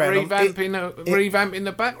training ground. Revamping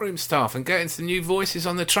the backroom staff and getting some new voices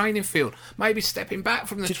on the training field. Maybe stepping back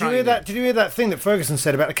from the training. Did you hear that thing that Ferguson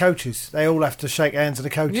said about the coaches? They all have to shake hands with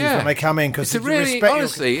the coaches when they come in because it really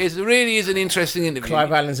is an interesting interview.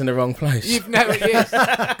 Clive Allen's in the wrong place. No, it is.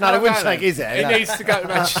 No, they wouldn't shake his hand. He needs to go to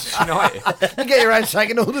Manchester United. You get your hand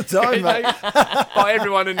shaking all the time, mate. By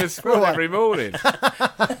everyone in the squad every morning. But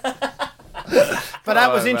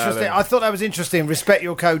that was interesting. I thought that was interesting. Respect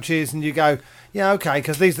your coaches, and you go, yeah, okay,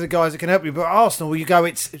 because these are the guys that can help you. But Arsenal, you go,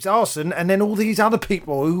 it's Arsene, and then all these other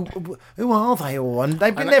people. Who are they all? And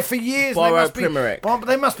they've been there for years.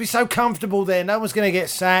 They must be so comfortable there. No one's going to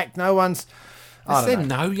get sacked. No one's. Is there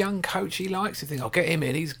no young coach he likes? You think, I'll get him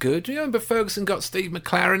in, he's good. You remember Ferguson got Steve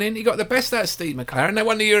McLaren in? He got the best out of Steve McLaren. They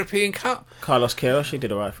won the European Cup. Carlos Queiroz, he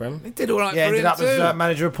did all right for him. He did all right for him, ended up as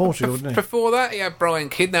manager of Portugal, didn't he? Before that, he had Brian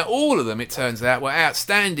Kidd. Now, all of them, it turns out, were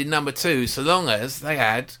outstanding number 2, so long as they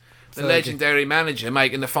had the legendary manager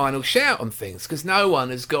making the final shout on things, because no one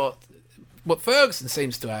has got... What Ferguson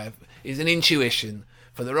seems to have is an intuition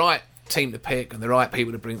for the right team to pick and the right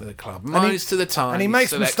people to bring to the club. Most of the time, and he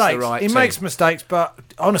makes mistakes. He makes mistakes, but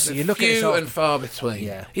honestly, you look at it, few and far between.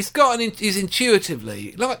 Yeah, he's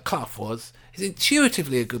intuitively, like Clough was, he's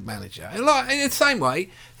intuitively a good manager. And like in the same way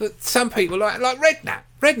that some people like Redknapp.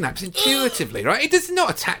 Redknapp's intuitively right. He's not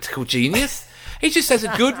a tactical genius. He just has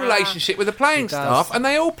a good relationship with the playing staff, and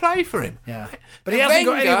they all play for him. Yeah. But he hasn't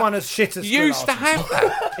got anyone as shit as Squill used to have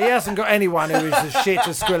that. He hasn't got anyone who is as shit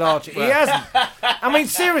as Squill Archie. He hasn't. I mean,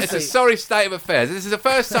 seriously. It's a sorry state of affairs. This is the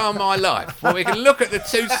first time in my life where we can look at the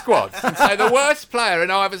 2 squads and say the worst player in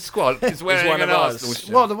either squad is wearing an Arsenal shirt.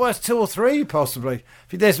 Well, the worst 2 or 3, possibly.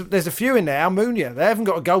 There's a few in there. Almunia, they haven't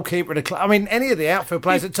got a goalkeeper in the club. I mean, any of the outfield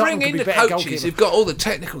players at Tottenham could be better goalkeepers. Coaches who've got all the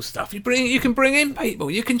technical stuff. You can bring in people.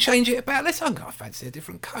 You can change it about. Let's I fancy a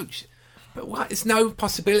different coach. But what? There's no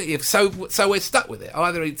possibility of so we're stuck with it.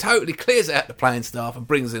 Either he totally clears out the playing staff and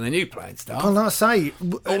brings in a new playing staff. Well, like I say,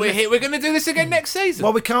 or we're going to do this again next season.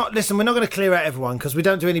 Well, we can't. Listen, we're not going to clear out everyone because we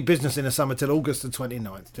don't do any business in the summer till August the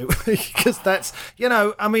 29th, do we? Because that's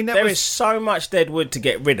I mean, there is so much dead wood to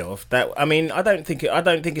get rid of. That I mean, I don't think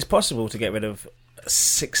it's possible to get rid of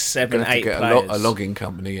 6, 7, 8 get players. A logging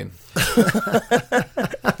company in.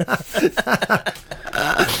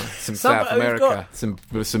 Some South America, some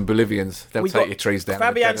Bolivians. They'll take your trees down.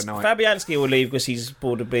 Fabianski will leave because he's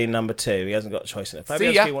bored of being number 2. He hasn't got a choice in it.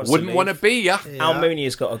 Fabianski wouldn't want to be ya.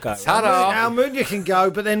 Almunia's got to go. Almunia can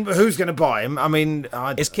go, but then who's going to buy him? I mean,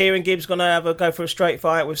 is Kieran Gibbs going to go for a straight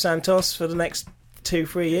fight with Santos for the next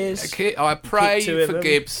 2-3 years? I pray for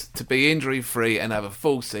Gibbs to be injury free and have a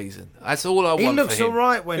full season. That's all I want. He looks all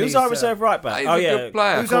right when who's our reserve right back? He's a good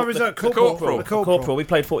player. Who's our reserve? Corporal. We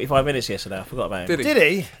played 45 minutes yesterday. I forgot about him. Did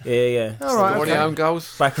he? Yeah. All right. Already own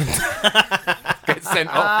goals. Back in. Get sent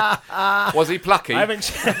off. Was he plucky?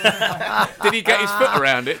 Did he get his foot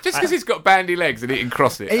around it? Just because he's got bandy legs and he can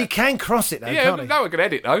cross it. He can cross it though. Yeah, no one can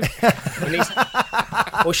edit though.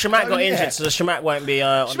 Well, Shamak got injured, so Shamak won't be.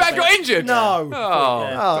 Shamak got injured. No.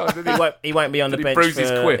 He won't be on the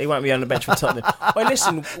bench. He won't be on the bench for Tottenham. Well,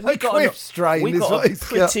 listen, we got a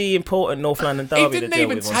pretty important North London derby to deal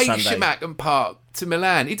with on Sunday. He didn't even take Shamak and Park to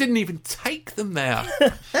Milan. He didn't even take them there.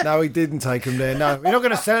 No, he didn't take them there. No, we're not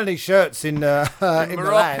going to sell any shirts in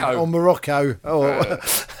Milan or Morocco.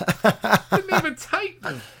 Didn't even take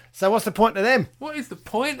them. So what's the point of them? What is the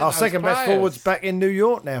point of our those second players? Best forward's back in New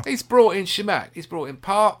York now. He's brought in Shamak. He's brought in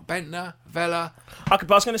Park, Bentner, Vela. I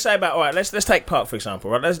was going to say about, all right, let's take Park, for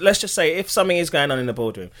example. Right, let's just say if something is going on in the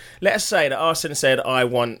boardroom. Let's say that Arsene said, I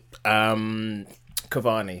want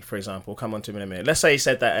Cavani, for example. Come on to him in a minute. Let's say he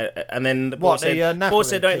said that, and then the board said, don't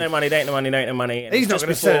know money. And he's not going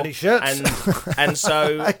to sell any shirts. And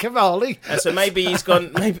so Cavani. And so maybe he's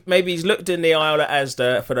gone. Maybe he's looked in the aisle at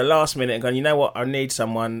Asda for the last minute and gone, you know what? I need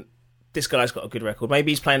someone. This guy's got a good record.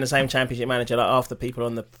 Maybe he's playing the same Championship manager like half the people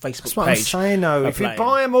on the Facebook page. That's what I'm saying, though. If you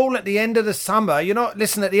buy them all at the end of the summer, you're not...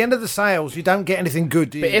 Listen, at the end of the sales, you don't get anything good,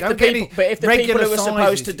 do you? But if the people who are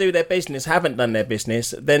supposed to do their business haven't done their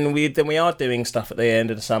business, then we are doing stuff at the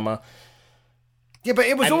end of the summer. Yeah, but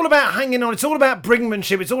it was all about hanging on. It's all about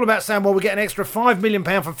brinkmanship. It's all about saying, well, we get an extra £5 million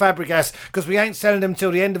for Fabregas because we ain't selling them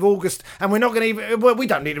till the end of August, and we're not going to even. Well, we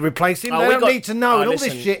don't need to replace him. They don't need to know and all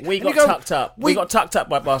this shit. We got tucked up. We got tucked up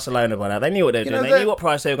by Barcelona by now. They knew what they were doing. They knew what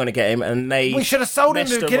price they were going to get him, and we should have sold him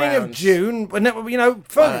at the beginning of June.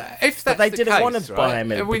 If but they didn't want to buy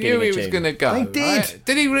him. We knew he was going to go. They did. Right?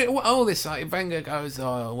 Did he? All this like Wenger goes,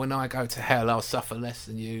 "Oh, when I go to hell, I'll suffer less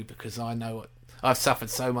than you because I know what." I've suffered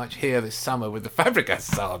so much here this summer with the Fabregas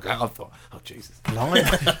saga. I thought, oh, Jesus.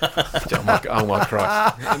 Oh, my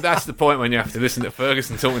Christ. And that's the point when you have to listen to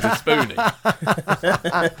Ferguson talking to Spoonie.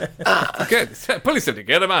 Pull yourself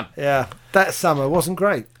together, man. Yeah, that summer wasn't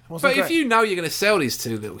great. If you know you're going to sell these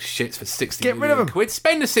two little shits for 60 Get million rid of them. quid,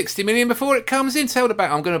 spend the 60 million before it comes in. Tell the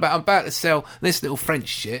bank, I'm about to sell this little French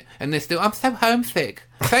shit and this little. I'm so homesick.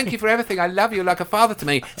 Thank you for everything. I love you like a father to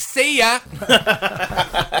me. See ya.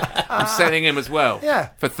 I'm selling him as well. Yeah.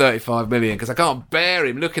 For 35 million because I can't bear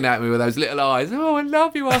him looking at me with those little eyes. Oh, I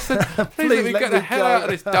love you, Arsene. Please let me get the hell out of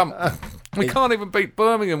this dump. We can't even beat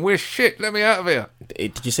Birmingham. We're shit. Let me out of here.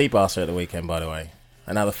 Did you see Barca at the weekend, by the way?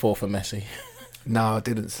 Another 4 for Messi. No, I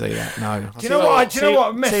didn't see that. No. Do you know what?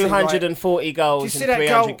 Messi, 240 goals in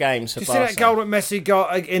 300 games for Barca. Do you see Barca? that goal that Messi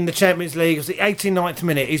got in the Champions League? It was the 89th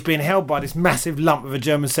minute. He's being held by this massive lump of a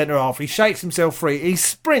German centre half. He shakes himself free. He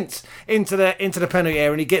sprints into the penalty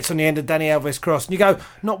area and he gets on the end of Dani Alves' cross. And you go,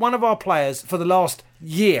 not one of our players for the last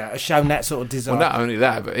year has shown that sort of desire. Well, not only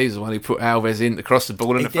that, but he's the one who put Alves in to cross the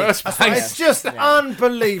ball in the first place. It's just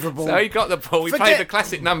unbelievable. So he got the ball. He played the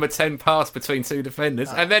classic number 10 pass between two defenders,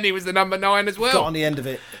 and then he was the number 9 as well. Got on the end of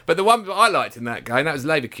it. But the one that I liked in that game, that was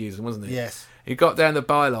Leverkusen, wasn't it? Yes. He got down the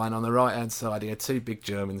byline on the right-hand side. He had 2 big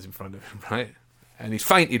Germans in front of him, right? And he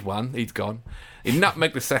fainted one. He'd gone. He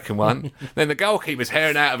nutmegged the second one. Then the goalkeeper's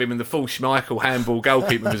herring out of him in the full Schmeichel handball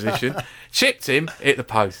goalkeeper position. Chipped him, hit the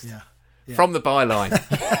post. Yeah. From the byline.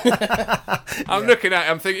 I'm looking at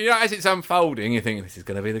it, I'm thinking, as it's unfolding, you're thinking, this is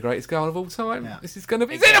going to be the greatest goal of all time. Yeah. This is going to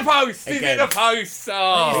be... He's in the post! He's in the post!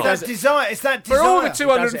 Oh. It's that desire. For all the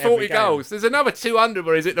 240 goals, there's another 200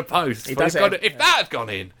 where he's at the post. If that had gone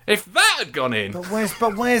in.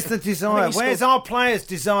 But where's the desire? Where's our players'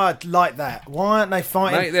 desire like that? Why aren't they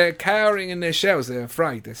fighting? Mate, they're cowering in their shells. They're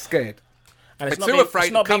afraid. They're scared. And it's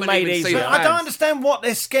not being made easy. I don't understand what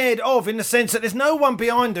they're scared of in the sense that there's no one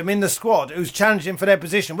behind them in the squad who's challenging for their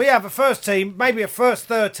position. We have a first team, maybe a first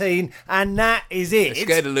 13, and that is it. They're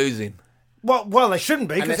scared of losing. Well, they shouldn't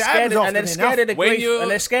be because it happens often enough.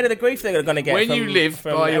 They're scared of the grief they're going to get. When you live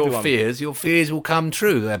by your fears will come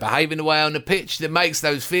true. They're behaving the way on the pitch that makes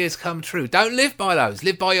those fears come true. Don't live by those.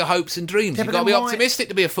 Live by your hopes and dreams. You've got to be optimistic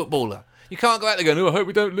to be a footballer. You can't go out there going, I hope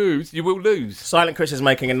we don't lose. You will lose. Silent Chris is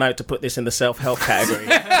making a note to put this in the self-help category.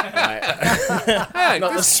 Hey,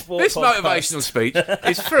 not the sport this motivational speech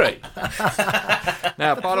is free.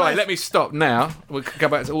 Now, by the way, let me stop now. We'll go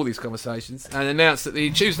back to all these conversations and announce that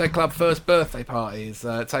the Tuesday Club first birthday party is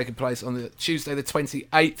taking place on the Tuesday the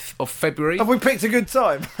 28th of February. Have we picked a good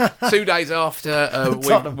time? 2 days after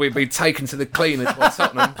we've been taken to the cleaners by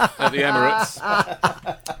Tottenham at the Emirates.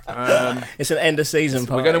 It's an end-of-season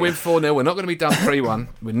party. We're going to win 4-0. We're not going to be done 3-1.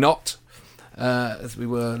 We're not, as we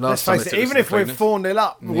were last time. Let's face it, even if we're 4-0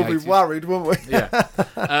 up, we'll be worried, won't we? Yeah.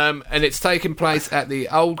 And it's taking place at the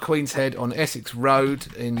Old Queen's Head on Essex Road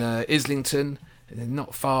in Islington,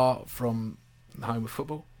 not far from the home of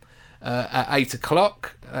football, at 8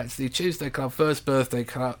 o'clock. That's the Tuesday Club first birthday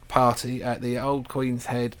party at the Old Queen's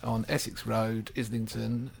Head on Essex Road,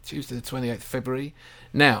 Islington, Tuesday the 28th of February.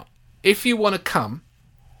 Now, if you want to come,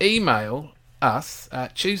 email us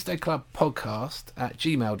at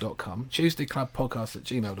tuesdayclubpodcast@gmail.com,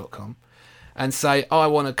 tuesdayclubpodcast@gmail.com, and say, I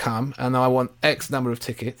want to come and I want X number of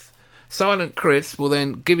tickets. Silent Chris will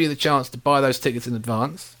then give you the chance to buy those tickets in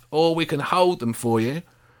advance, or we can hold them for you,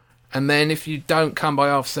 and then if you don't come by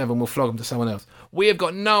 7:30, we'll flog them to someone else. We have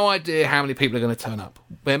got no idea how many people are going to turn up.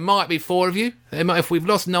 There might be 4 of you. If we've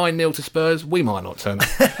lost 9-0 to Spurs, we might not turn up.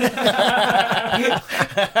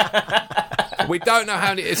 We don't know how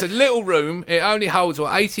many. It's a little room. It only holds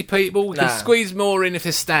 80 people. We can squeeze more in if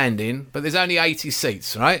they're standing, but there's only 80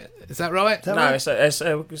 seats, right? Is that right?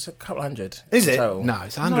 It's a couple hundred. Is it? Total. No,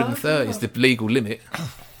 it's 130 is the legal limit.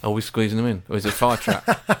 Are we squeezing them in? Or is it fire trap?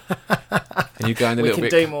 And you going a little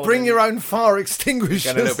bit... Bring your own fire extinguishers.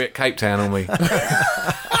 Going a little bit Cape Town on me.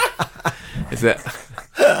 Is that...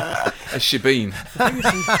 a shebeen.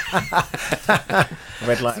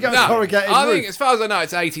 red light. got a corrugated I roof. think, as far as I know,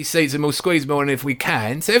 it's 80 seats, and we'll squeeze more in if we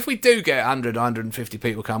can. So if we do get 100, 150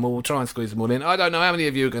 people come, we'll try and squeeze them all in. I don't know how many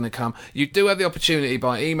of you are going to come. You do have the opportunity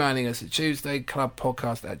by emailing us at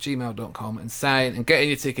tuesdayclubpodcast@gmail.com and getting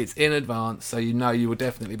your tickets in advance, so you know you will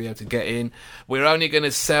definitely be able to get in. We're only going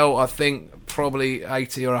to sell, I think, probably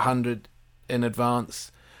 80 or 100 in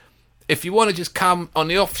advance. If you want to just come on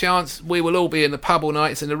the off chance, we will all be in the pub all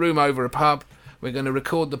night. It's in the room over a pub. We're going to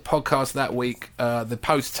record the podcast that week, the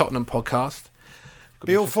post-Tottenham podcast.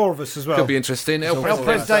 Be all four of us as well. Could be interesting. El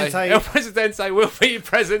Presidente will be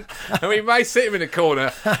present, and we may sit him in a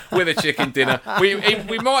corner with a chicken dinner. We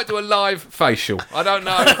might do a live facial. I don't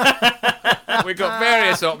know. We've got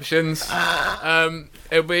various options.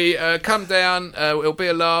 It'll be come down. It'll be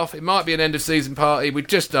a laugh. It might be an end of season party. We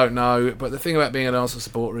just don't know. But the thing about being an Arsenal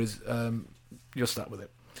supporter is you're stuck with it.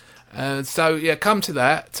 So yeah, come to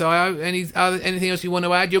that. Tayo, anything else you want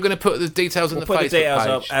to add? You're going to put the details on the Facebook page. We'll put the details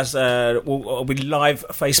up as we'll be live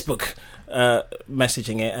Facebook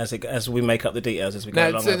messaging it as we make up the details as we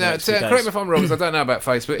go along. Correct me if I'm wrong, because I don't know about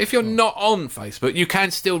Facebook. If you're not on Facebook, you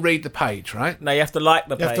can still read the page, right? No, you have to like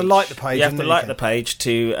the page. You have to like the page. You have to like the page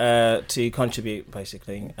to contribute,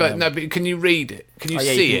 basically. But but can you read it? Can you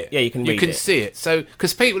see it? Yeah, you can read it. You can see it. So,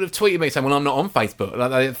 because people have tweeted me saying, well, I'm not on Facebook.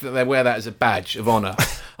 Like, they wear that as a badge of honour.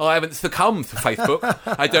 I haven't succumbed to Facebook.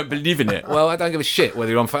 I don't believe in it. Well, I don't give a shit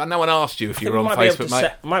whether you're on Facebook. No one asked you if you're on Facebook,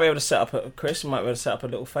 mate. Might be able to set up Chris might be able to set up a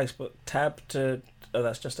little Facebook tab to... Oh,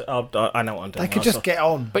 that's just... I know what I'm doing. They could just get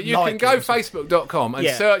on. But you can go facebook.com and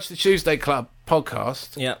search the Tuesday Club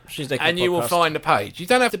podcast. Yeah, Tuesday Club and you will find a page. You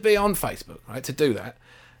don't have to be on Facebook, right, to do that.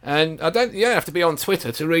 And you don't have to be on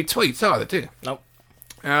Twitter to read tweets either, do you? Nope.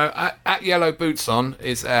 At Yellow Boots On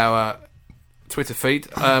is our Twitter feed.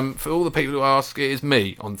 For all the people who ask, it is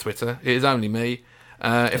me on Twitter. It is only me.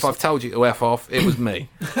 If I've told you to F off, it was me.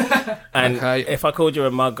 And if I called you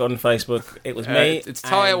a mug on Facebook, it was me. It's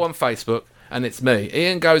Tayo on Facebook, and it's me.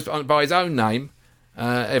 Ian goes by his own name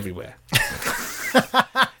everywhere.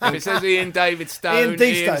 If it says Ian David Stone, Ian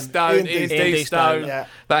D. Stone, yeah.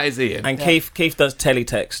 That is Ian. And Keith does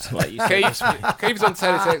teletext. Like you Keith's on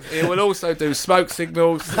teletext. He will also do smoke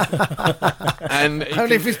signals. And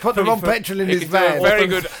only if he's put the wrong petrol in his van. A very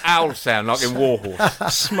good owl sound, like in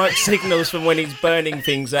Warhorse. Smoke signals from when he's burning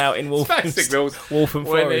things out in Waltham when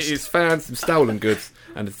Forest. He's found some stolen goods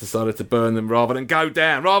and has decided to burn them rather than go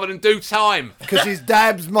down, rather than do time. Because his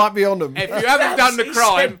dabs might be on them. If you haven't done the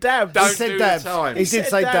crime, don't do the time. He did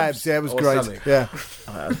say dabs. Yeah, it was great. Something. Yeah.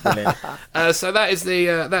 That was brilliant. So that is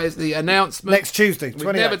the announcement. Next Tuesday, 28th.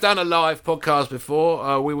 We've never done a live podcast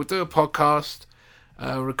before. We will do a podcast,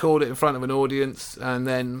 record it in front of an audience, and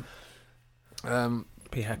then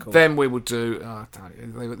be heckled. Then we will do.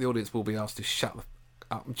 The audience will be asked to shut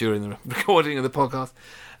up during the recording of the podcast.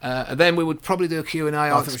 And then we would probably do a Q&A.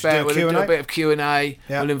 We'll do a bit of Q&A.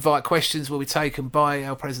 Yeah. We'll invite questions will be taken by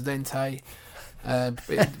El Presidente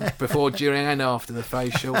before, during and after the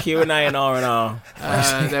facial. Q&A and R&R.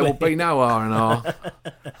 There will be no R&R.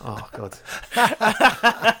 Oh, God.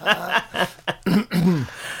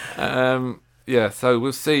 Yeah, so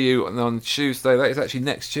we'll see you on Tuesday. That is actually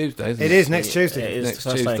next Tuesday, isn't it? It is next Tuesday. It is next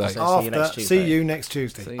Tuesday. See you next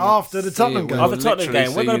Tuesday. After the Tottenham game. After the Tottenham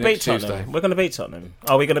game. We're going to beat Tottenham. We're going to beat Tottenham.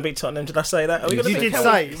 Are we going to beat Tottenham? Did I say that? You did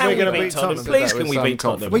say we're going to beat Tottenham. Please, can we beat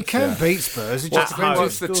Tottenham? We can beat Spurs. It just depends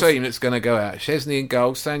what's the team that's going to go out. Chesney in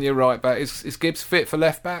goal, Sanya right back. Is Gibbs fit for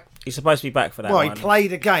left back? He's supposed to be back for that. Well, he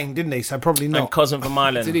played a game, didn't he? So probably not. And Cosm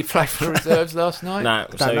Vermaelen. Did he play for the reserves last night? No,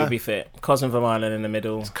 so he'll be fit. Cosm Vermaelen in the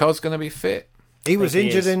middle. Is Cos going to be fit? He was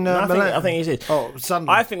injured in Milan. I think he's injured. Oh,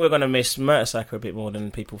 Sunday. I think we're going to miss Mertesacker a bit more than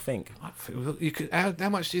people think. How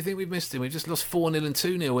much do you think we've missed him? We've just lost 4-0 and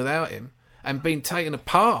 2-0 without him and been taken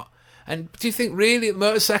apart. And do you think really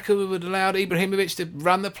Mertesacker would allow Ibrahimovic to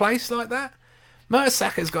run the place like that?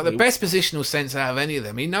 Mertesacker's got the best positional sense out of any of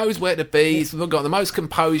them. He knows where to be. He's got the most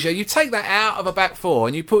composure. You take that out of a back four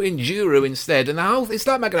and you put in Giroud instead, and it's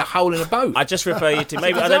like making a hole in a boat. I just refer you to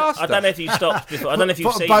maybe I don't know if you stopped before. I don't know if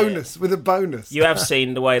you've seen with a bonus. You have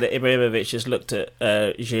seen the way that Ibrahimovic just looked at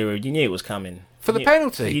Giroud. You knew it was coming. For the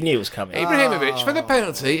penalty. You knew it was coming. Ibrahimovic, for the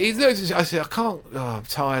penalty, he looked. I said, I can't. I'm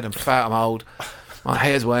tired. I'm fat. I'm old. My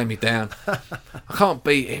hair's weighing me down. I can't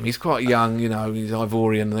beat him. He's quite young. He's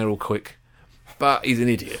Ivorian and they're all quick. But he's an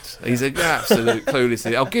idiot. He's an absolute clueless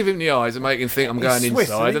idiot. I'll give him the eyes and make him think I'm going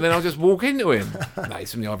inside, and then I'll just walk into him. No,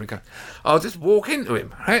 he's from the Ivory Coast. I'll just walk into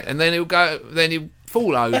him, right? And then he'll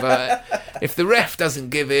fall over. If the ref doesn't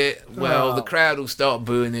give it, the crowd will start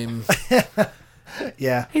booing him.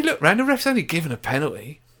 Yeah. He looked round, the ref's only given a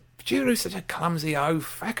penalty. Giroux's such a clumsy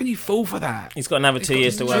oaf. How can you fall for that? He's got another 2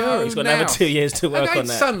 years to work. He's got another 2 years to work on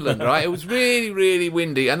that. Sunderland, right? It was really, really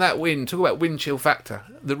windy, and that wind. Talk about wind chill factor.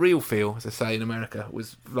 The real feel, as they say in America,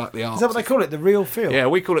 was like the Arctic. Is that what they call it? The real feel? Yeah,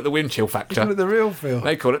 we call it the wind chill factor. You call it the real feel.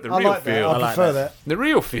 They call it the real feel. I prefer that. The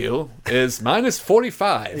real feel is minus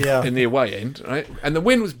 45 in the away end, right? And the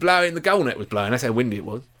wind was blowing. The goal net was blowing. That's how windy it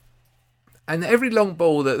was. And every long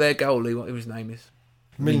ball that their goalie, whatever his name is,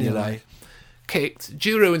 Mignolet, kicked,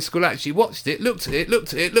 Giroud and Squillaci watched it, looked at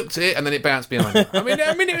it, and then it bounced behind him.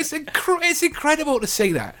 I mean, it's incredible to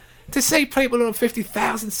see that. To see people on £50,000,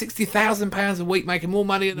 £60,000 a week making more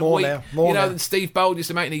money in a week, than Steve Bold used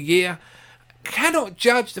to make in a year. Cannot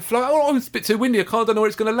judge the flight. Oh, it's a bit too windy. I don't know where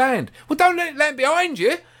it's going to land. Well, don't let it land behind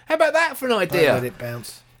you. How about that for an idea? Don't let it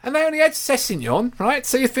bounce. And they only had Sessegnon, right?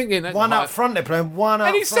 So you're thinking one up front. They're playing one up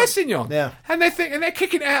front. And he's Sessegnon. Yeah. And they're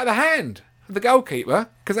kicking it out of the hand of the goalkeeper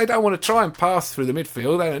because they don't want to try and pass through the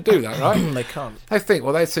midfield. They don't do that, right? They can't. They think,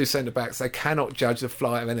 well, they're two centre backs. They cannot judge the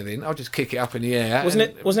flight of anything. I'll just kick it up in the air. Wasn't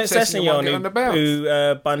it Sessegnon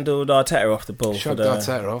who bundled Arteta off the ball? Shoved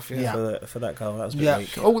Arteta off, for that goal. That was a bit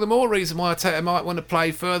weak. All the more reason why Arteta might want to play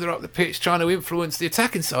further up the pitch, trying to influence the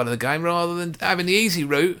attacking side of the game rather than having the easy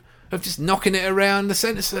route of just knocking it around the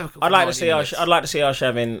centre circle. I'd like to see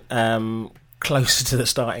Arshavin closer to the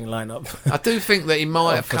starting lineup. I do think that he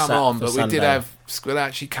might have come on, but we did have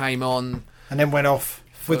Squillaci came on and then went off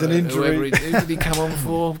with an injury. Who did he come on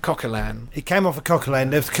for? Coquelin. He came off for Coquelin.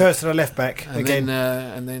 There was Kirsten at left back again,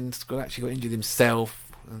 and then Squillaci got injured himself,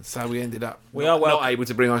 and so we ended up not able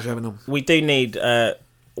to bring Arshavin on. We do need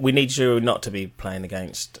Giroud not to be playing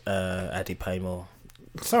against Adi Paymore.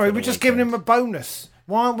 Sorry, we're just giving him a bonus.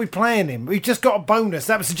 Why aren't we playing him? We've just got a bonus.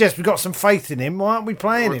 That would suggest we've got some faith in him. Why aren't we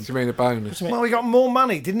playing him? What do you mean a bonus? Well, we got more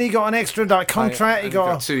money. Didn't he got an extra contract? He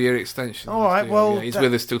got a 2-year extension. All right, well... he's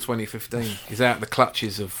with us till 2015. He's out of the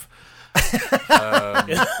clutches of... he's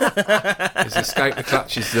escaped the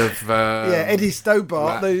clutches of... Eddie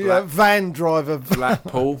Stobart, the van driver.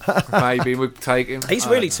 Blackpool, maybe we'd take him. He's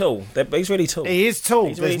really tall. He's really tall. He is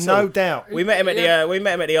tall. There's no doubt. We met him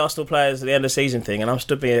at the Arsenal players at the end of season thing, and I'm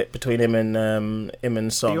stood between him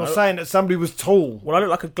and Son. You're saying that somebody was tall? Well, I look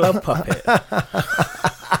like a glove puppet.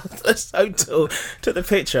 So tall. Took the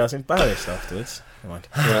picture. I was embarrassed afterwards.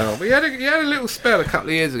 Well, he had a little spell a couple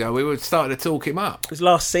of years ago. We were starting to talk him up. It was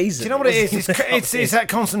last season. Do you know what it is? It's that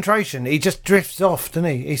concentration. He just drifts off, doesn't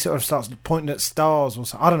he? He sort of starts pointing at stars or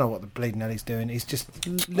something. I don't know what the bleeding hell he's doing. He's just...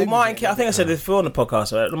 Well, I think I said this before on the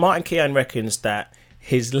podcast. Martin Keown reckons that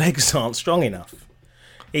his legs aren't strong enough.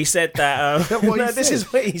 He said that... this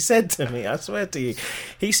is what he said to me, I swear to you.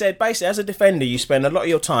 He said, basically, as a defender, you spend a lot of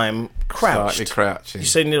your time crouched. Slightly crouching. You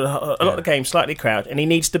spend a lot of the game slightly crouched, and he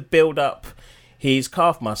needs to build up his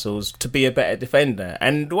calf muscles to be a better defender.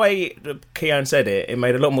 And the way Keown said it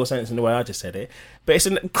made a lot more sense than the way I just said it. But it's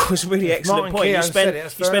a really excellent point. You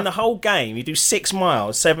spend the whole game, you do 6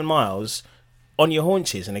 miles, 7 miles on your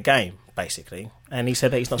haunches in a game, basically. And he said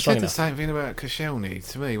that he's not strong enough. He said the same thing about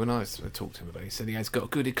Koscielny to me when I talked to him about it. He said he has got a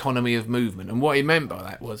good economy of movement. And what he meant by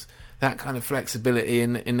that was that kind of flexibility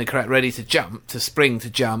in the correct, ready to jump, to spring to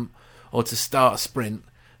jump, or to start a sprint.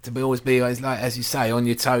 To always be, like, as you say, on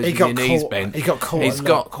your toes with your knees bent. He got caught. He's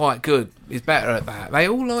got quite good. He's better at that. They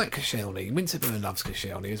all like Koscielny. Winterburn loves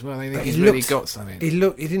Koscielny as well. They think he's really got something. He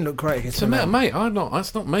didn't look great against them. Mate,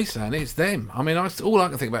 that's not me saying it. It's them. I mean, all I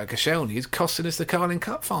can think about Koscielny is costing us the Carling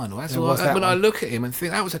Cup final. That's when I look at him and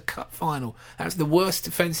think that was a cup final. That was the worst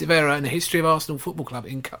defensive error in the history of Arsenal Football Club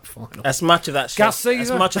in cup final. As much of that's Chesney.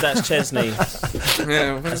 As much of that's Chesney. No,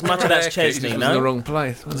 in the wrong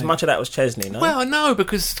place. As much of that was Chesney. No. Well, no,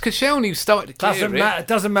 because Koscielny started to clear it.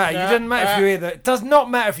 Doesn't matter. You didn't matter if you hear that. It does not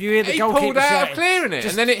matter if you hear the goalkeeper. He pulled out of clearing it,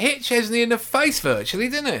 and then it hit Chesney in the face virtually,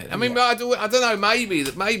 didn't it? I mean, I don't know. Maybe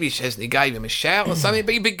Chesney gave him a shout or something,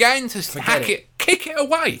 but he began to kick it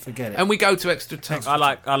away. Forget it. And we go to extra time.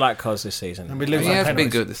 I like Cos this season. And he has been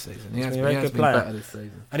good this season. He has been better this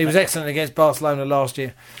season. And he was excellent against Barcelona last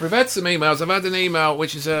year. We've had some emails. I've had an email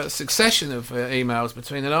which is a succession of emails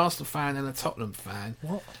between an Arsenal fan and a Tottenham fan.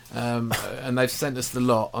 What? And they've sent us the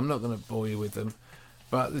lot. I'm not going to bore you with them.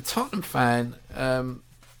 But the Tottenham fan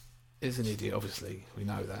is an idiot, obviously. We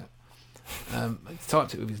know that. He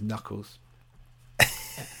typed it with his knuckles.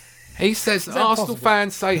 He says that Arsenal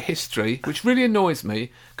fans say history, which really annoys me,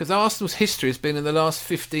 because Arsenal's history has been in the last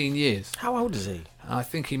 15 years. How old is he? I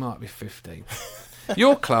think he might be 15.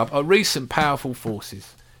 Your club are recent powerful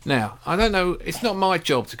forces. Now, I don't know, it's not my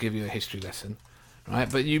job to give you a history lesson, right?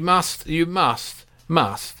 But you must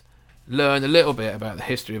learn a little bit about the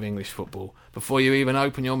history of English football before you even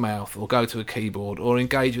open your mouth or go to a keyboard or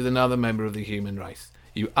engage with another member of the human race.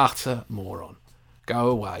 You utter moron. go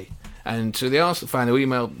away. And to the Arsenal fan who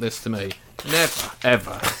emailed this to me, never,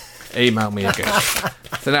 ever email me again.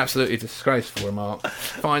 It's an absolutely disgraceful remark.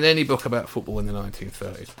 Find any book about football in the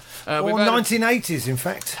 1930s. Or 1980s, in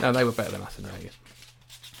fact. No, they were better than us in the 80s.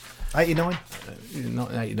 89?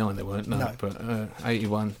 Not 89 they weren't, no. But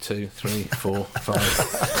 81, 2, 3, 4,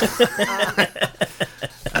 5.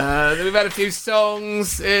 Then we've had a few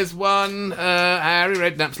songs. Here's one. Harry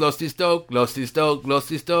Redknapp's lost his dog, lost his dog, lost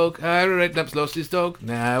his dog. Harry Redknapp's lost his dog.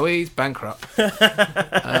 Now he's bankrupt.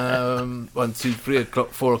 1, 2, 3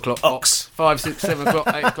 o'clock, 4 o'clock, ox. 5, 6, 7 o'clock,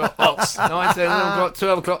 8 o'clock, ox. 9, 10, 11 o'clock,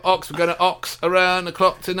 12 o'clock, ox. We're going to ox around the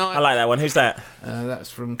clock tonight. I like that one. Who's that? That's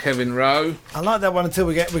from Kevin Rowe. I like that one until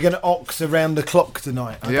we're going to ox around the clock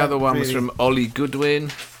tonight. The other one was from Ollie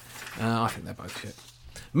Goodwin. I think they're both shit.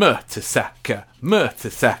 Murtasaka.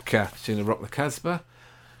 Tune of Rock the Casbah.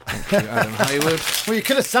 Thank you, Adam Hayward. Well, you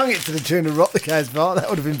could have sung it to the tune of Rock the Casbah. That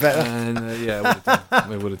would have been better. And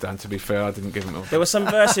we would have done. To be fair, I didn't give them all. There were some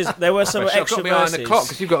verses. There were some extra got behind verses. the clock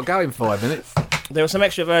because you've got to go in 5 minutes. There were some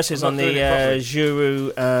extra verses on the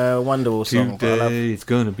Giroud Wonderwall song. Today it's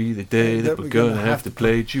going to be the day that we're going to have to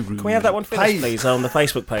play Giroud. Can we have that one finished, please, on the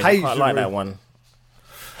Facebook page? I quite like that one.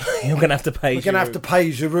 You're going to have to pay We're going to have to pay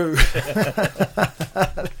Giroud.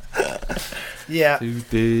 Yeah.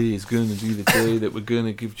 Today is going to be the day that we're going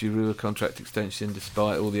to give Giroud a contract extension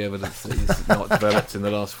despite all the evidence that he's not developed in the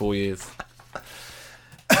last 4 years.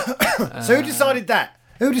 So who decided that?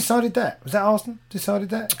 Who decided that? Was that Arsenal decided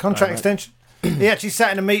that? Contract extension? He actually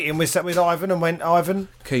sat in a meeting with Ivan and went, Ivan...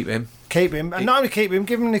 Keep him. And not only keep him,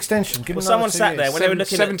 give him an extension. Give him someone sat there when they were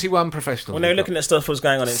looking 71 at... professionals. When they were looking at stuff that was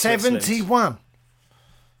going on in 71. Switzerland.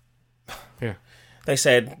 Yeah. They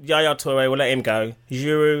said, Yaya Toure, we'll let him go.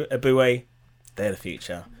 Giroud, Aboué, they're the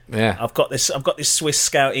future. Yeah. I've got this Swiss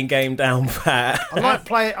scouting game down pat. I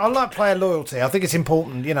like player loyalty. I think it's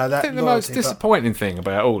important, that I think the most disappointing thing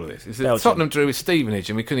about all of this is that Tottenham drew with Stevenage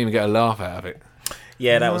and we couldn't even get a laugh out of it.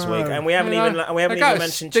 Yeah, that was weak, and we haven't even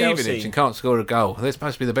mentioned Stevenage Chelsea. And can't score a goal. They're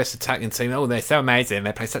supposed to be the best attacking team. Oh, they're so amazing.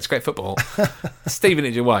 They play such great football.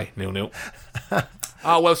 Stevenage away, 0-0.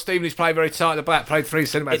 Oh, well, Stevenage played very tight. The back played 3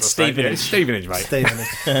 centre-backs. It's Stevenage. It's Stevenage, mate.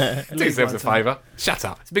 Stevenage. Do yourselves a favour. Shut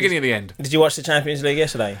up. It's the beginning of the end. Did you watch the Champions League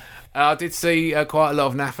yesterday? I did see quite a lot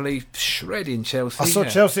of Napoli shredding Chelsea. I saw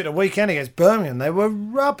Chelsea at the weekend against Birmingham. They were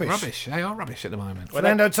rubbish. Rubbish. They are rubbish at the moment.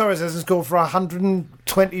 Fernando Torres hasn't scored for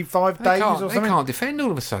 125 days or something. They can't defend all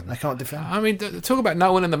of a sudden. They can't defend. I mean, talk about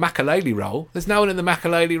no one in the Makelele role. There's no one in the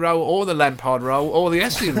Makelele role or the Lampard role or the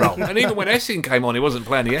Essien role. And even when Essien came on, he wasn't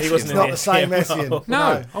playing the Essien. It's not the same Essien.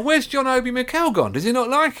 No. Oh, where's John Obi Mikel gone? Does he not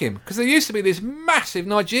like him? Because there used to be this massive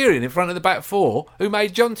Nigerian in front of the back four who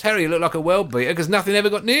made John Terry look like a world beater because nothing ever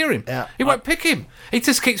got near him. Yeah. He won't pick him. He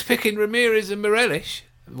just keeps picking Ramirez and Morelos.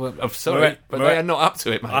 Well, I'm sorry, but they are not up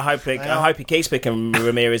to it, mate. I hope he keeps picking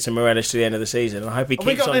Ramirez and Morelos to the end of the season. I hope he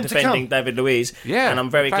keeps on defending David Luiz. Yeah, and I'm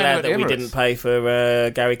very glad that we didn't pay for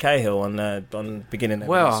Gary Cahill on beginning.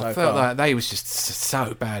 I felt like they was just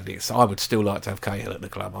so badly exposed. I would still like to have Cahill at the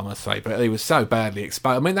club, I must say, but they were so badly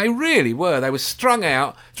exposed. I mean, they really were. They were strung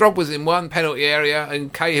out. Drogba was in one penalty area,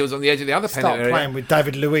 and Cahill was on the edge of the other penalty area. Start playing with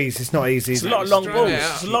David Luiz. It's not easy. It's a lot of long balls.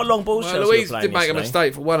 It's a lot of long balls. Well, Luiz did make a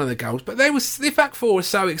mistake for one of the goals, but the back four was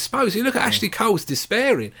so exposed. You look at Ashley Cole's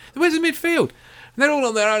despairing. Where's the midfield? They're all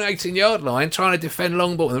on their own 18-yard line trying to defend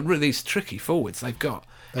long ball. And these tricky forwards they've got.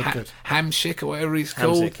 Hamsik or whatever he's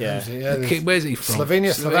called. Hamsik, where's he from?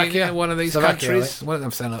 Slovakia. One of these countries. One of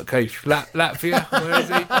them sound like Keith. Latvia. Where is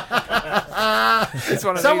he?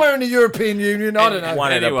 It's somewhere in the European Union. I don't know.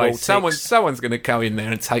 Anyway, someone's going to go in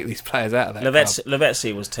there and take these players out of that.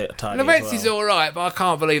 Lavezzi was tight. Lavezzi's all right, but I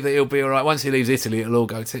can't believe that he'll be all right once he leaves Italy. It'll all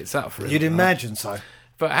go tits up for him. You'd imagine so.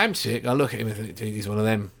 But Hamsik, I look at him and think, he's one of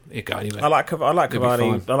them. He'll go anywhere. I like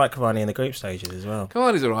Cavani. I like Cavani in the group stages as well.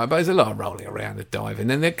 Cavani's all right, but there's a lot of rolling around and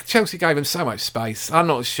diving. And Chelsea gave him so much space. I'm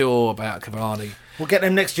not sure about Cavani. We'll get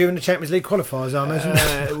them next year in the Champions League qualifiers, I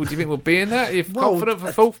imagine. Would you think we'll be in that? You're confident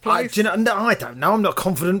for fourth place? I don't know. I'm not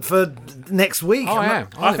confident for next week. I am.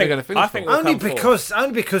 I think they're going to finish. I think only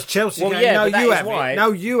because Chelsea. No, you have it.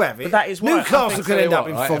 No, you have it. But that is why Newcastle could end up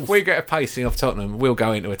in fourth. If we get a pacing off Tottenham, we'll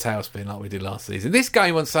go into a tailspin like we did last season. This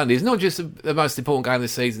game on Sunday is not just the most important game of the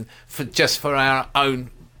season for our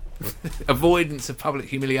own avoidance of public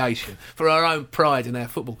humiliation, for our own pride in our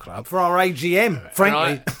football club, for our AGM,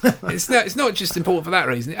 frankly. Right? It's not just important for that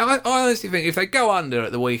reason. I honestly think if they go under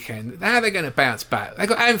at the weekend, how are they going to bounce back? They've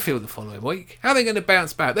got Anfield the following week. How are they going to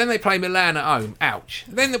bounce back? Then they play Milan at home. Ouch.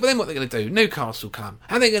 Then what are they going to do? Newcastle come.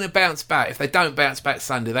 How are they going to bounce back? If they don't bounce back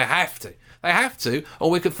Sunday, they have to. They have to,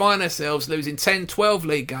 or we could find ourselves losing 10, 12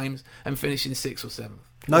 league games and finishing 6th or 7th.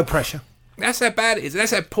 No pressure. That's how bad it is.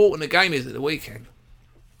 That's how important the game is at the weekend.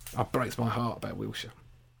 It breaks my heart about Wilshere.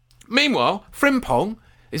 Meanwhile, Frimpong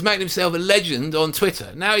is making himself a legend on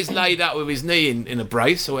Twitter. Now he's laid up with his knee in a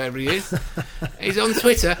brace, or wherever he is. He's on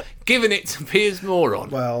Twitter giving it to Piers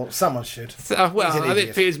Moron. Well, someone should. I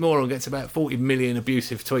think Piers Moron gets about 40 million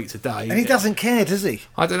abusive tweets a day. And he doesn't care, does he?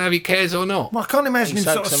 I don't know if he cares or not. Well, I can't imagine him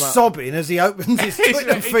sort of sobbing as he opens his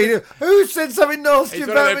Twitter feed. Who said something nasty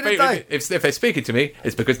about me today? If they're speaking to me,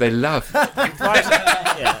 it's because they love.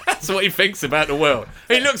 That's what he thinks about the world.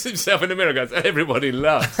 He looks himself in the mirror and goes, everybody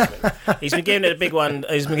loves me. He's been giving it a big one.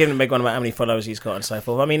 He's been giving a big one about how many followers he's got and so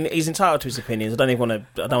forth. I mean, he's entitled to his opinions. I don't even want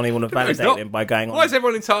to validate him by going on. Why is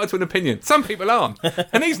everyone entitled to an opinion? Some people aren't,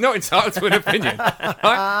 and he's not entitled to an opinion.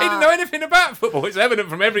 Right? He didn't know anything about football. It's evident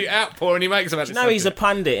from every outpouring he makes about it. No, he's a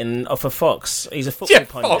pundit for Fox. He's a football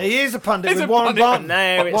pundit. He is a pundit with Warren Barnes.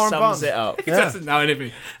 There it sums it up. He doesn't know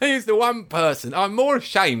anything. He's the one person. I'm more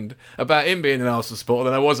ashamed about him being an Arsenal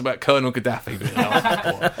supporter than I was about Colonel Gaddafi being an Arsenal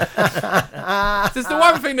supporter. There's the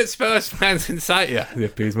one thing that Spurs fans can say to you. Yeah,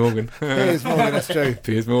 Piers Morgan. Piers Morgan, that's true.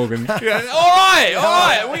 Piers Morgan. Yeah, all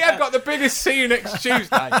right. We have got the biggest see you next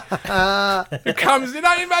Tuesday. Who comes,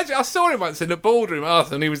 imagine, I saw him once in the boardroom,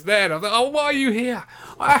 Arsenal, and he was there, and I thought, oh, why are you here?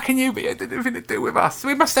 How can you be? It didn't have anything to do with us.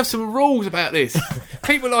 We must have some rules about this.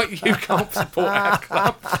 People like you can't support our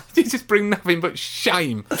club. You just bring nothing but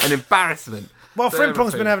shame and embarrassment. Well,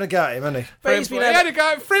 Frimpong's been having a go at him, hasn't he? But he had a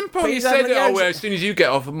go at Frimpong. He said, as soon as you get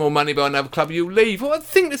offered more money by another club, you'll leave. What a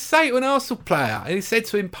thing to say to an Arsenal player. And he said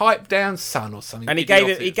to him, pipe down, son, or something. And he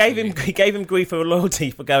gave him grief for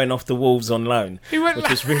loyalty for going off the Wolves on loan. He went which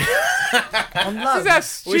was really on loan. This is how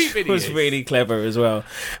stupid which was really clever as well.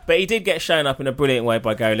 But he did get shown up in a brilliant way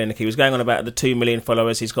by Gary Lineker. He was going on about the 2 million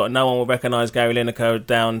followers he's got. No one will recognise Gary Lineker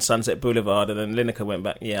down Sunset Boulevard. And then Lineker went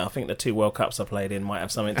back, I think the 2 World Cups I played in might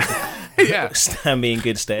have something to stand me in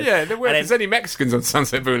good stead. Yeah, if there's any Mexicans on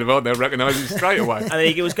Sunset Boulevard, they'll recognise him straight away. And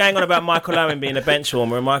then he was going on about Michael Owen being a bench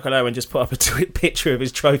warmer, and Michael Owen just put up a picture of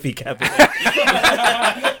his trophy cabinet. Is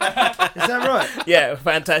that right? Yeah,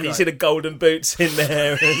 fantastic. Right. You see the golden boots in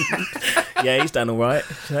there. And, he's done all right.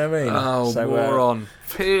 Do you know what I mean? Oh, moron.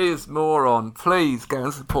 Piers Moron. Please go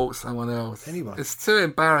and support someone else. Anyone. It's too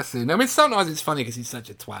embarrassing. I mean, sometimes it's funny because he's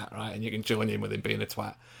such a twat, right? And you can join in with him being a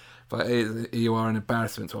twat. But you are an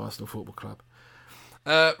embarrassment to Arsenal Football Club.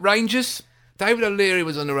 Rangers. David O'Leary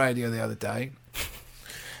was on the radio the other day.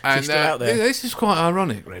 And still out there? This is quite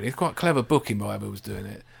ironic, really. It's quite clever booking by whoever was doing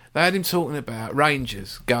it. They had him talking about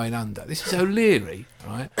Rangers going under. This is O'Leary,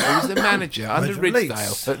 right? Who was the manager under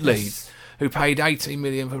Ridsdale at Leeds, who paid 18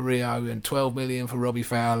 million for Rio and 12 million for Robbie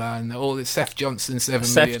Fowler and all this. Seth Johnson, 7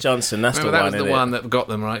 million. Seth Johnson, that's Remember, the one. That was the one that got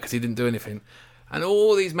them, right? Because he didn't do anything. And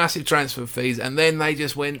all these massive transfer fees, and then they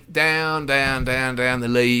just went down the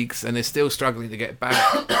leagues, and they're still struggling to get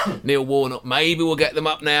back. Neil Warnock, maybe we'll get them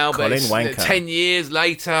up now, but it's, 10 years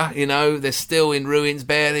later, they're still in ruins,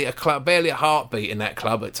 barely a heartbeat in that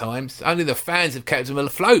club at times. Only the fans have kept them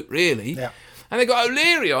afloat, really. Yeah. And they got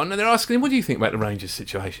O'Leary on, and they're asking him, what do you think about the Rangers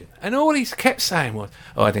situation? And all he kept saying was,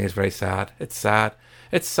 I think it's very sad. It's sad.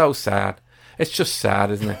 It's so sad. It's just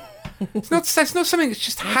sad, isn't it? It's not something that's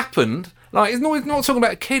just happened. Like, it's not talking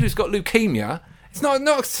about a kid who's got leukemia. It's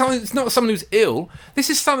not someone who's ill. This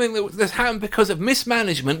is something that's happened because of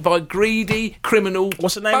mismanagement by greedy criminal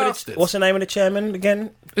bastards. What's the name of the chairman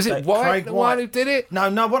again? Is it White, the one who did it? No,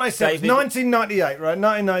 what I said was 1998, right?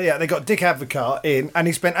 1998, they got Dick Advocaat in, and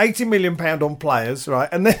he spent £80 million on players, right?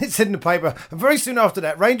 And then it said in the paper, and very soon after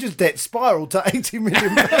that, Rangers' debt spiralled to £80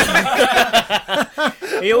 million.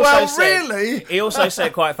 He also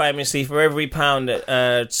said quite famously, for every pound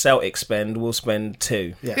that Celtic spend, we'll spend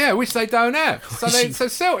 2. Yeah, which they don't have. So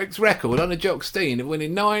Celtic's record on a Jock Stein of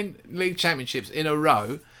winning 9 league championships in a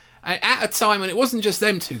row, and at a time when it wasn't just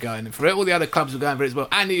them two going for it, all the other clubs were going for it as well,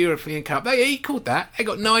 and the European Cup, they equalled that. They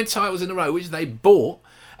got 9 titles in a row, which they bought.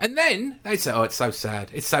 And then they say, it's so sad.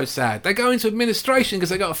 It's so sad. They go into administration because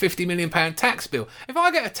they got a £50 million tax bill. If I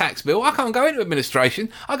get a tax bill, I can't go into administration.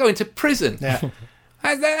 I go into prison. Yeah.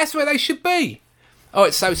 That's where they should be. Oh,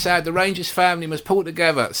 it's so sad. The Rangers family must pull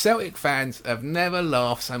together. Celtic fans have never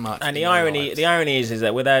laughed so much. And the irony is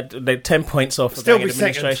that without they're 10 points off of going into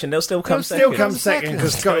administration, they'll still come second. They'll still come second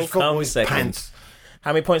because Scottish football is pants.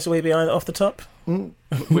 How many points are we behind off the top?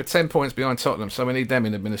 We're 10 points behind Tottenham, so we need them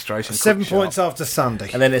in administration. 7 points after Sunday.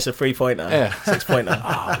 And then it's a 3-pointer. Yeah. 6-pointer.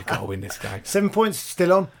 We've got to win this game. 7 points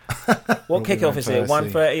still on. What kickoff is it?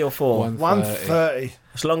 1:30 or 4? 1:30.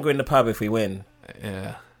 It's longer in the pub if we win.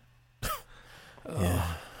 Yeah.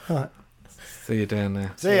 Yeah. All right. See you down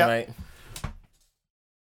there. See ya. Mate.